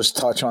 again, we'll just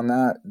touch on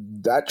that.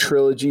 That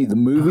trilogy, the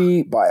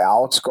movie by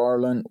Alex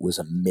Garland was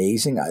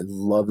amazing. I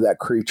love that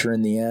creature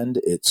in the end.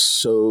 It's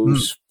so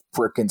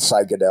freaking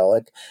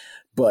psychedelic.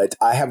 But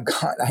I've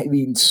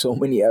eaten so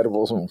many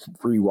edibles and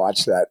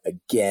rewatched that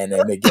again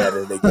and again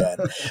and again.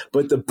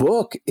 But the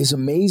book is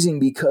amazing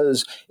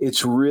because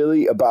it's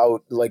really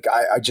about,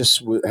 I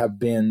just have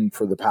been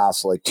for the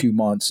past 2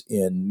 months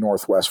in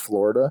Northwest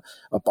Florida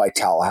up by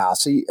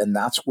Tallahassee. And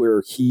that's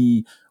where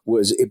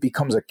it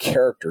becomes a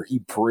character. He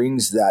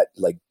brings that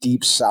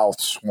deep South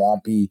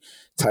swampy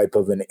type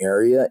of an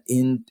area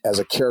in as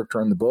a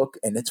character in the book.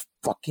 And it's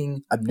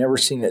I've never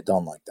seen it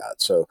done like that.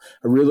 So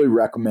I really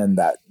recommend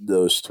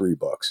those 3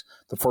 books.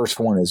 The first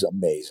one is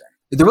amazing.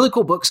 They're really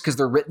cool books because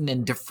they're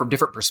written from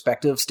different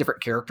perspectives,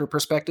 different character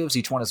perspectives.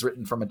 Each one is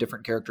written from a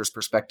different character's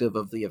perspective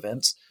of the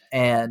events.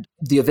 And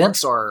the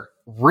events are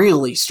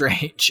really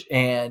strange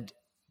and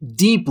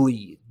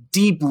deeply,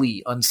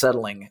 deeply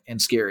unsettling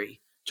and scary.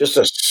 Just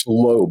a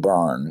slow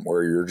burn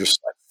where you're just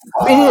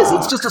It is.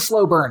 It's just a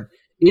slow burn.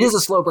 It is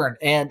a slow burn.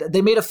 And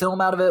they made a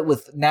film out of it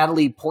with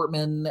Natalie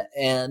Portman,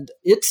 and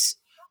it's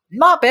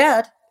not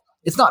bad.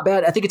 It's not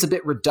bad. I think it's a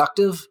bit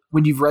reductive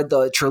when you've read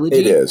the trilogy.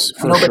 It is,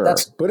 for sure.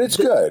 But it's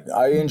good.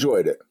 I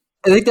enjoyed it.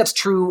 I think that's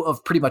true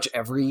of pretty much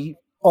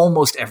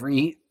almost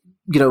every,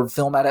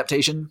 film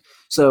adaptation.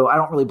 So I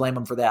don't really blame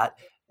them for that.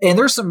 And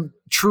there's some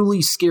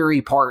truly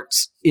scary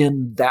parts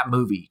in that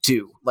movie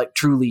too, like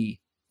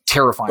truly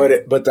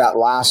terrifying. But that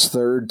last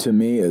third to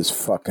me is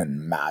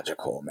fucking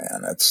magical,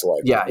 man. It's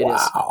like,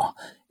 wow.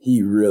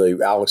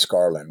 Alex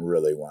Garland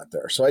really went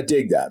there. So I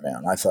dig that,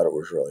 man. I thought it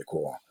was really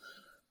cool.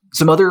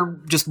 Some other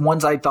just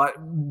ones I thought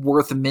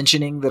worth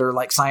mentioning that are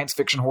like science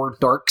fiction horror,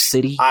 Dark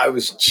City. I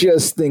was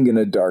just thinking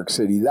of Dark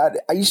City.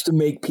 That I used to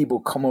make people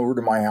come over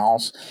to my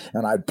house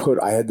and I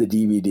had the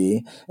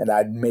DVD and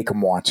I'd make them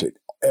watch it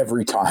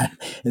every time.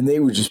 And they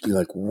would just be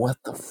like, what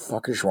the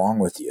fuck is wrong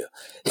with you?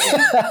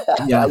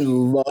 Yeah. I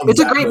love It's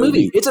a great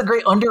movie. It's a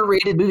great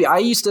underrated movie. I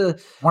used to,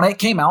 when it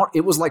came out,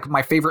 it was like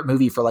my favorite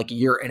movie for like a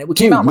year. And it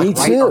came out like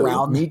right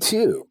around. Me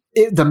too.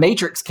 The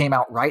Matrix came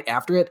out right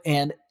after it.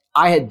 And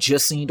I had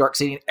just seen Dark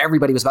City and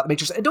everybody was about The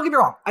Matrix. And don't get me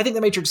wrong, I think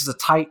The Matrix is a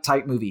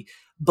tight movie,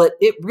 but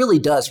it really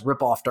does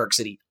rip off Dark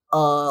City a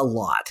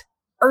lot.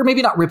 Or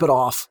maybe not rip it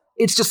off.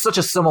 It's just such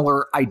a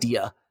similar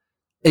idea.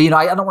 I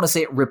don't want to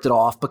say it ripped it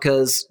off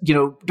because,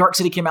 Dark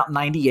City came out in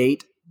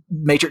 98,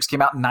 Matrix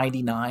came out in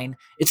 99.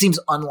 It seems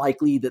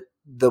unlikely that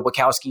the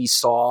Wachowskis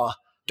saw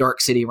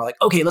Dark City and were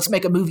like, okay, let's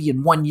make a movie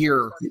in 1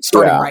 year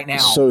starting right now.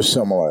 So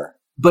similar.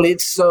 But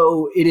it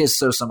is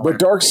so similar. But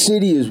Dark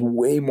City is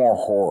way more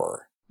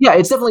horror. Yeah,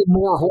 it's definitely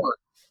more horror.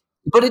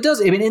 But it does,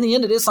 in the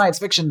end, it is science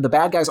fiction. The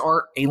bad guys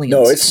are aliens.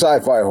 No, it's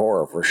sci-fi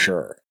horror for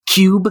sure.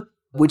 Cube,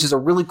 which is a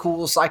really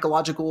cool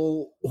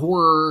psychological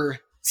horror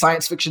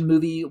science fiction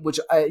movie, which,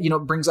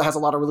 has a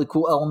lot of really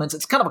cool elements.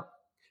 It's kind of a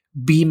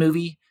B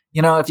movie.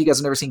 If you guys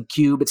have never seen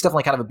Cube, it's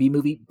definitely kind of a B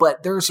movie,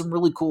 but there's some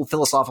really cool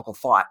philosophical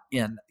thought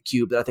in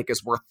Cube that I think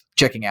is worth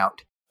checking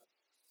out.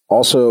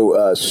 Also,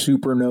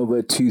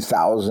 Supernova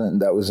 2000,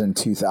 that was in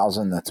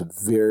 2000. That's a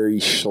very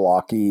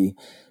schlocky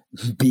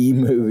B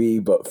movie,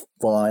 but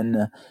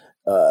fun,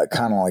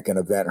 kind of like an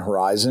Event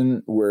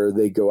Horizon where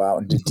they go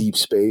out into deep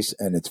space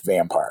and it's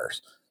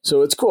vampires.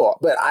 So it's cool,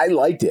 but I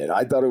liked it.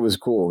 I thought it was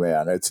cool,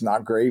 man. It's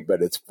not great,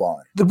 but it's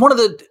fun. One of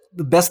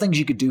the best things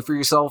you could do for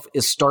yourself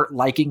is start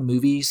liking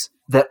movies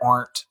that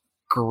aren't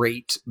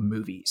great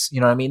movies.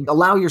 You know what I mean?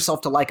 Allow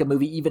yourself to like a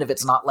movie, even if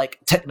it's not like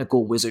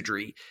technical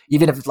wizardry,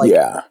 even if it's like,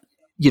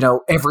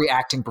 every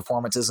acting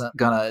performance isn't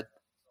going to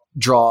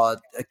draw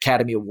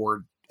Academy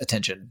Award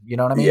attention. You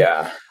know what I mean?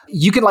 Yeah.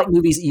 You can like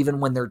movies even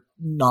when they're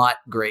not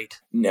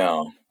great.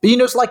 No. But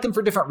just like them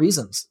for different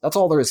reasons. That's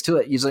all there is to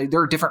it. Usually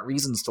there are different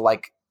reasons to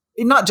like,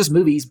 not just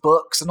movies,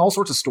 books, and all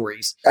sorts of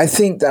stories. I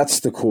think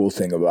that's the cool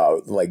thing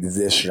about like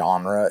this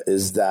genre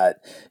is that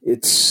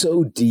it's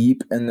so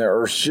deep and there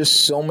are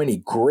just so many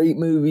great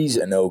movies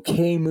and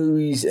okay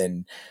movies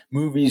and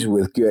movies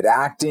with good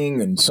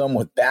acting and some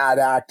with bad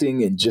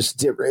acting and just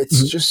different.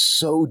 It's just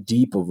so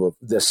deep of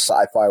this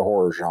sci-fi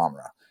horror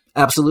genre.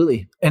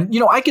 Absolutely. And,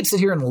 I could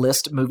sit here and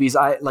list movies.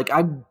 I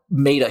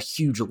made a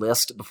huge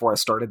list before I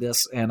started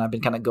this, and I've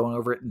been kind of going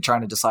over it and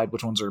trying to decide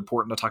which ones are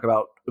important to talk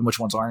about and which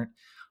ones aren't.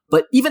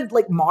 But even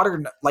like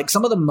modern, like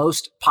some of the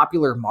most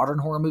popular modern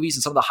horror movies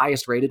and some of the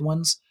highest rated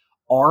ones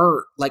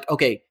are like,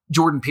 okay,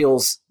 Jordan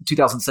Peele's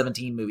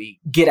 2017 movie,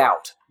 Get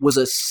Out, was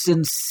a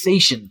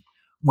sensation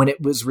when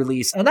it was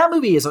released. And that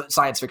movie is a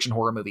science fiction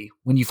horror movie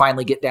when you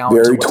finally get down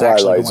to what's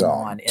actually going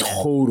on.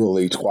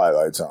 Totally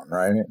Twilight Zone,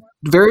 right?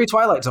 Very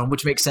Twilight Zone,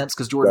 which makes sense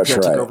because Jordan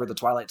Peele took over the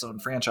Twilight Zone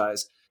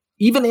franchise.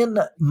 Even in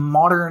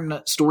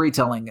modern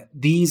storytelling,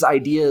 these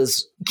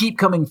ideas keep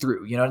coming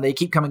through, they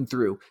keep coming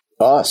through.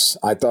 Us.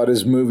 I thought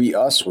his movie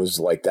Us was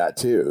like that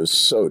too. It was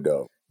so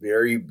dope.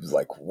 Very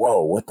like,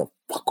 whoa, what the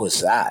fuck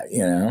was that?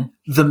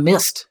 The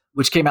Mist,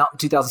 which came out in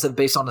 2007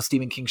 based on a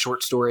Stephen King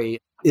short story,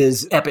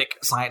 is epic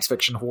science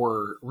fiction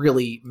horror,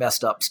 really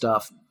messed up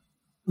stuff.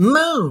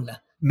 Moon,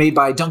 made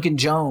by Duncan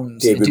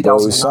Jones in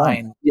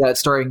 2009. Yeah, it's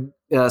starring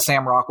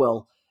Sam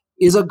Rockwell,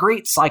 is a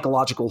great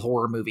psychological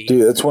horror movie.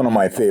 Dude, that's one of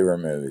my favorite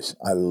movies.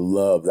 I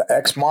love the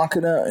Ex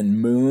Machina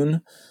and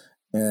Moon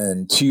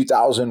and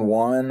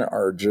 2001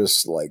 are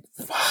just like,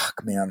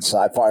 fuck, man,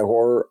 sci-fi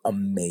horror,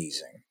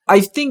 amazing.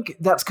 I think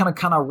that's kind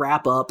of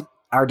wrap up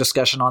our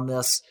discussion on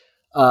this.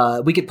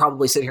 We could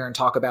probably sit here and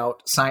talk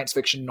about science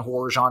fiction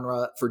horror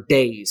genre for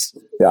days.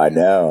 Yeah, I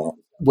know.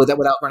 Without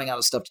running out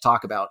of stuff to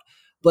talk about.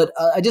 But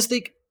I just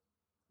think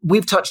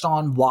we've touched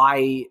on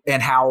why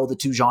and how the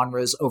two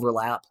genres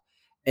overlap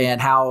and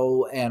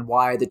how and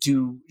why the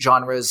two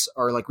genres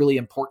are like really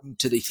important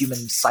to the human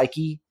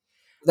psyche.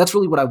 That's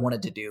really what I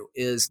wanted to do,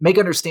 is make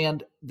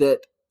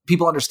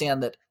people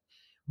understand that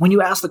when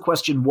you ask the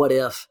question, what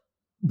if,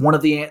 one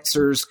of the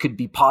answers could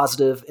be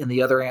positive and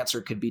the other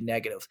answer could be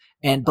negative.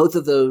 And both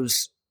of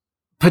those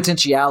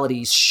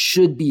potentialities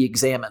should be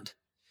examined.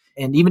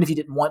 And even if you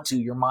didn't want to,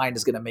 your mind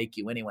is going to make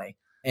you anyway.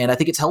 And I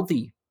think it's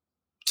healthy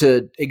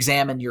to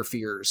examine your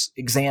fears,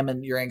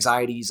 examine your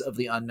anxieties of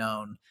the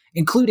unknown,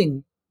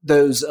 including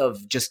those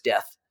of just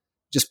death,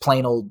 just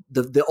plain old,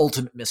 the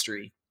ultimate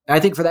mystery. And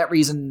I think for that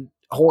reason,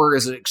 horror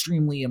is an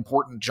extremely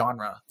important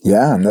genre.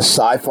 Yeah, and the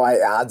sci-fi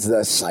adds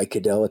that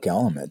psychedelic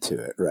element to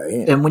it,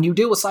 right? And when you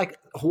deal with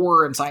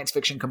horror and science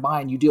fiction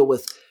combined, you deal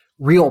with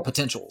real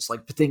potentials,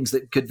 like things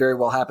that could very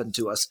well happen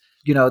to us,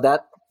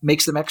 that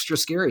makes them extra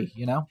scary.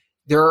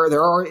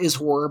 There is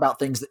horror about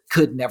things that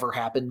could never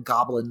happen,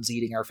 goblins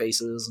eating our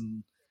faces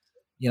and,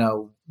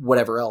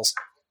 whatever else.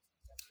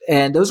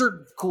 And those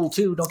are cool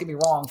too. Don't get me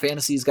wrong.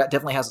 Fantasy's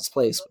definitely has its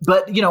place.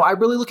 But, I'm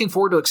really looking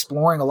forward to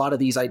exploring a lot of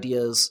these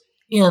ideas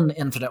in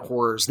Infinite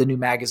Horrors, the new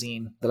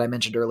magazine that I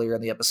mentioned earlier in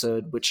the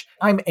episode, which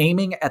I'm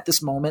aiming at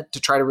this moment to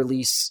try to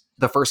release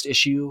the first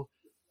issue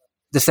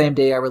the same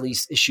day I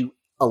release issue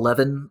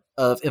 11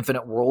 of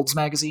Infinite Worlds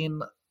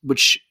magazine,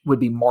 which would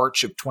be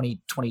March of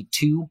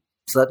 2022.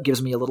 So that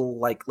gives me a little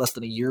less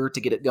than a year to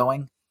get it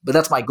going. But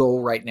that's my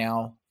goal right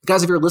now.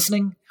 Guys, if you're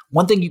listening,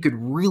 one thing you could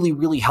really,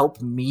 really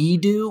help me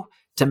do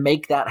to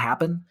make that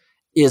happen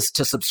is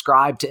to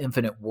subscribe to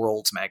Infinite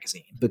Worlds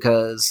magazine,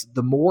 because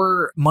the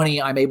more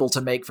money I'm able to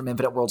make from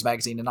Infinite Worlds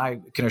magazine, and I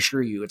can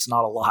assure you it's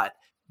not a lot,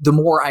 the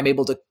more I'm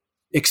able to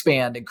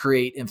expand and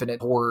create Infinite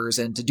Horrors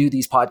and to do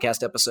these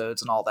podcast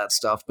episodes and all that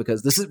stuff,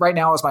 because this is right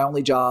now is my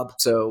only job.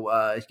 So,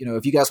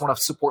 if you guys want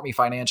to support me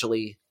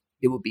financially,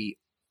 it would be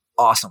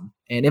awesome.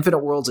 And Infinite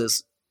Worlds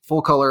is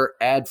full color,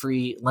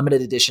 ad-free,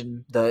 limited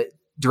edition. The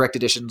direct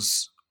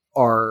editions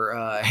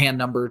are hand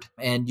numbered,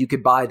 and you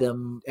could buy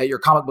them at your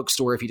comic book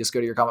store if you just go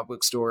to your comic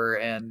book store,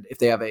 and if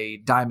they have a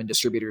Diamond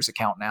Distributors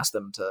account, and ask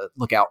them to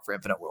look out for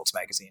Infinite Worlds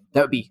magazine.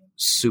 That would be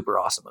super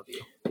awesome of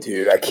you.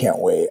 Dude, I can't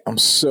wait. I'm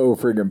so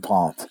freaking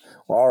pumped.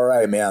 All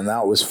right, man,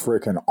 that was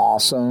freaking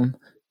awesome.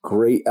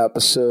 Great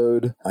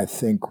episode. I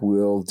think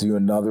we'll do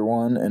another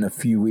one in a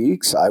few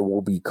weeks. I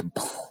will be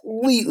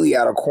completely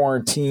out of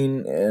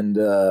quarantine and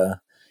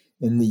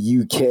in the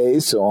UK,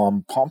 so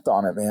I'm pumped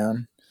on it,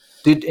 man.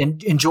 Dude,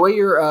 enjoy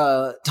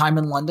your time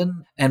in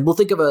London, and we'll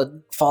think of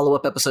a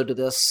follow-up episode to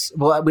this.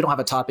 Well, we don't have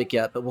a topic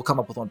yet, but we'll come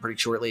up with one pretty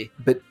shortly.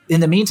 But in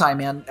the meantime,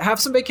 man, have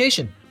some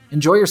vacation.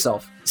 Enjoy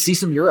yourself. See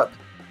some Europe.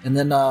 And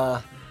then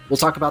we'll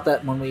talk about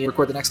that when we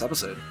record the next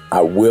episode.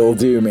 I will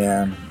do,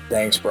 man.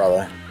 Thanks,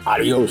 brother.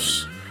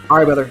 Adios. All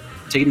right, brother.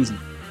 Take it easy.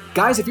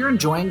 Guys, if you're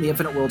enjoying the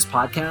Infinite Worlds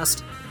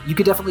podcast, you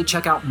could definitely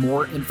check out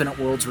more Infinite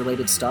Worlds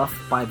related stuff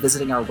by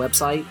visiting our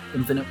website,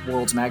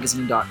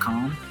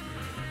 infiniteworldsmagazine.com.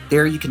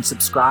 There you can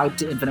subscribe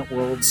to Infinite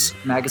Worlds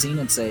magazine.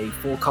 It's a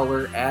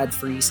full-color,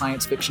 ad-free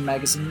science fiction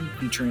magazine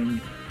featuring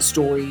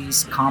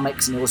stories,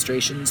 comics, and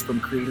illustrations from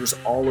creators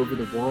all over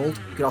the world.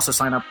 You can also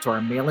sign up to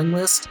our mailing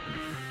list.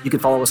 You can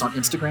follow us on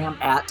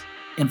Instagram at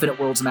Infinite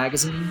Worlds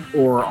Magazine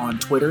or on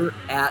Twitter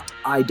at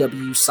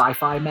IW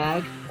Sci-Fi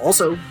Mag.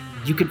 Also,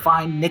 you can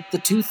find Nick the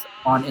Tooth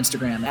on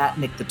Instagram at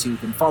Nick the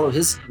Tooth and follow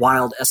his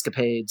wild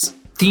escapades.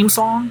 Theme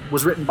song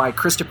was written by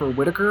Christopher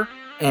Whitaker,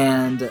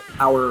 and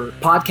our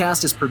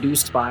podcast is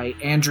produced by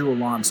Andrew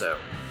Alonso.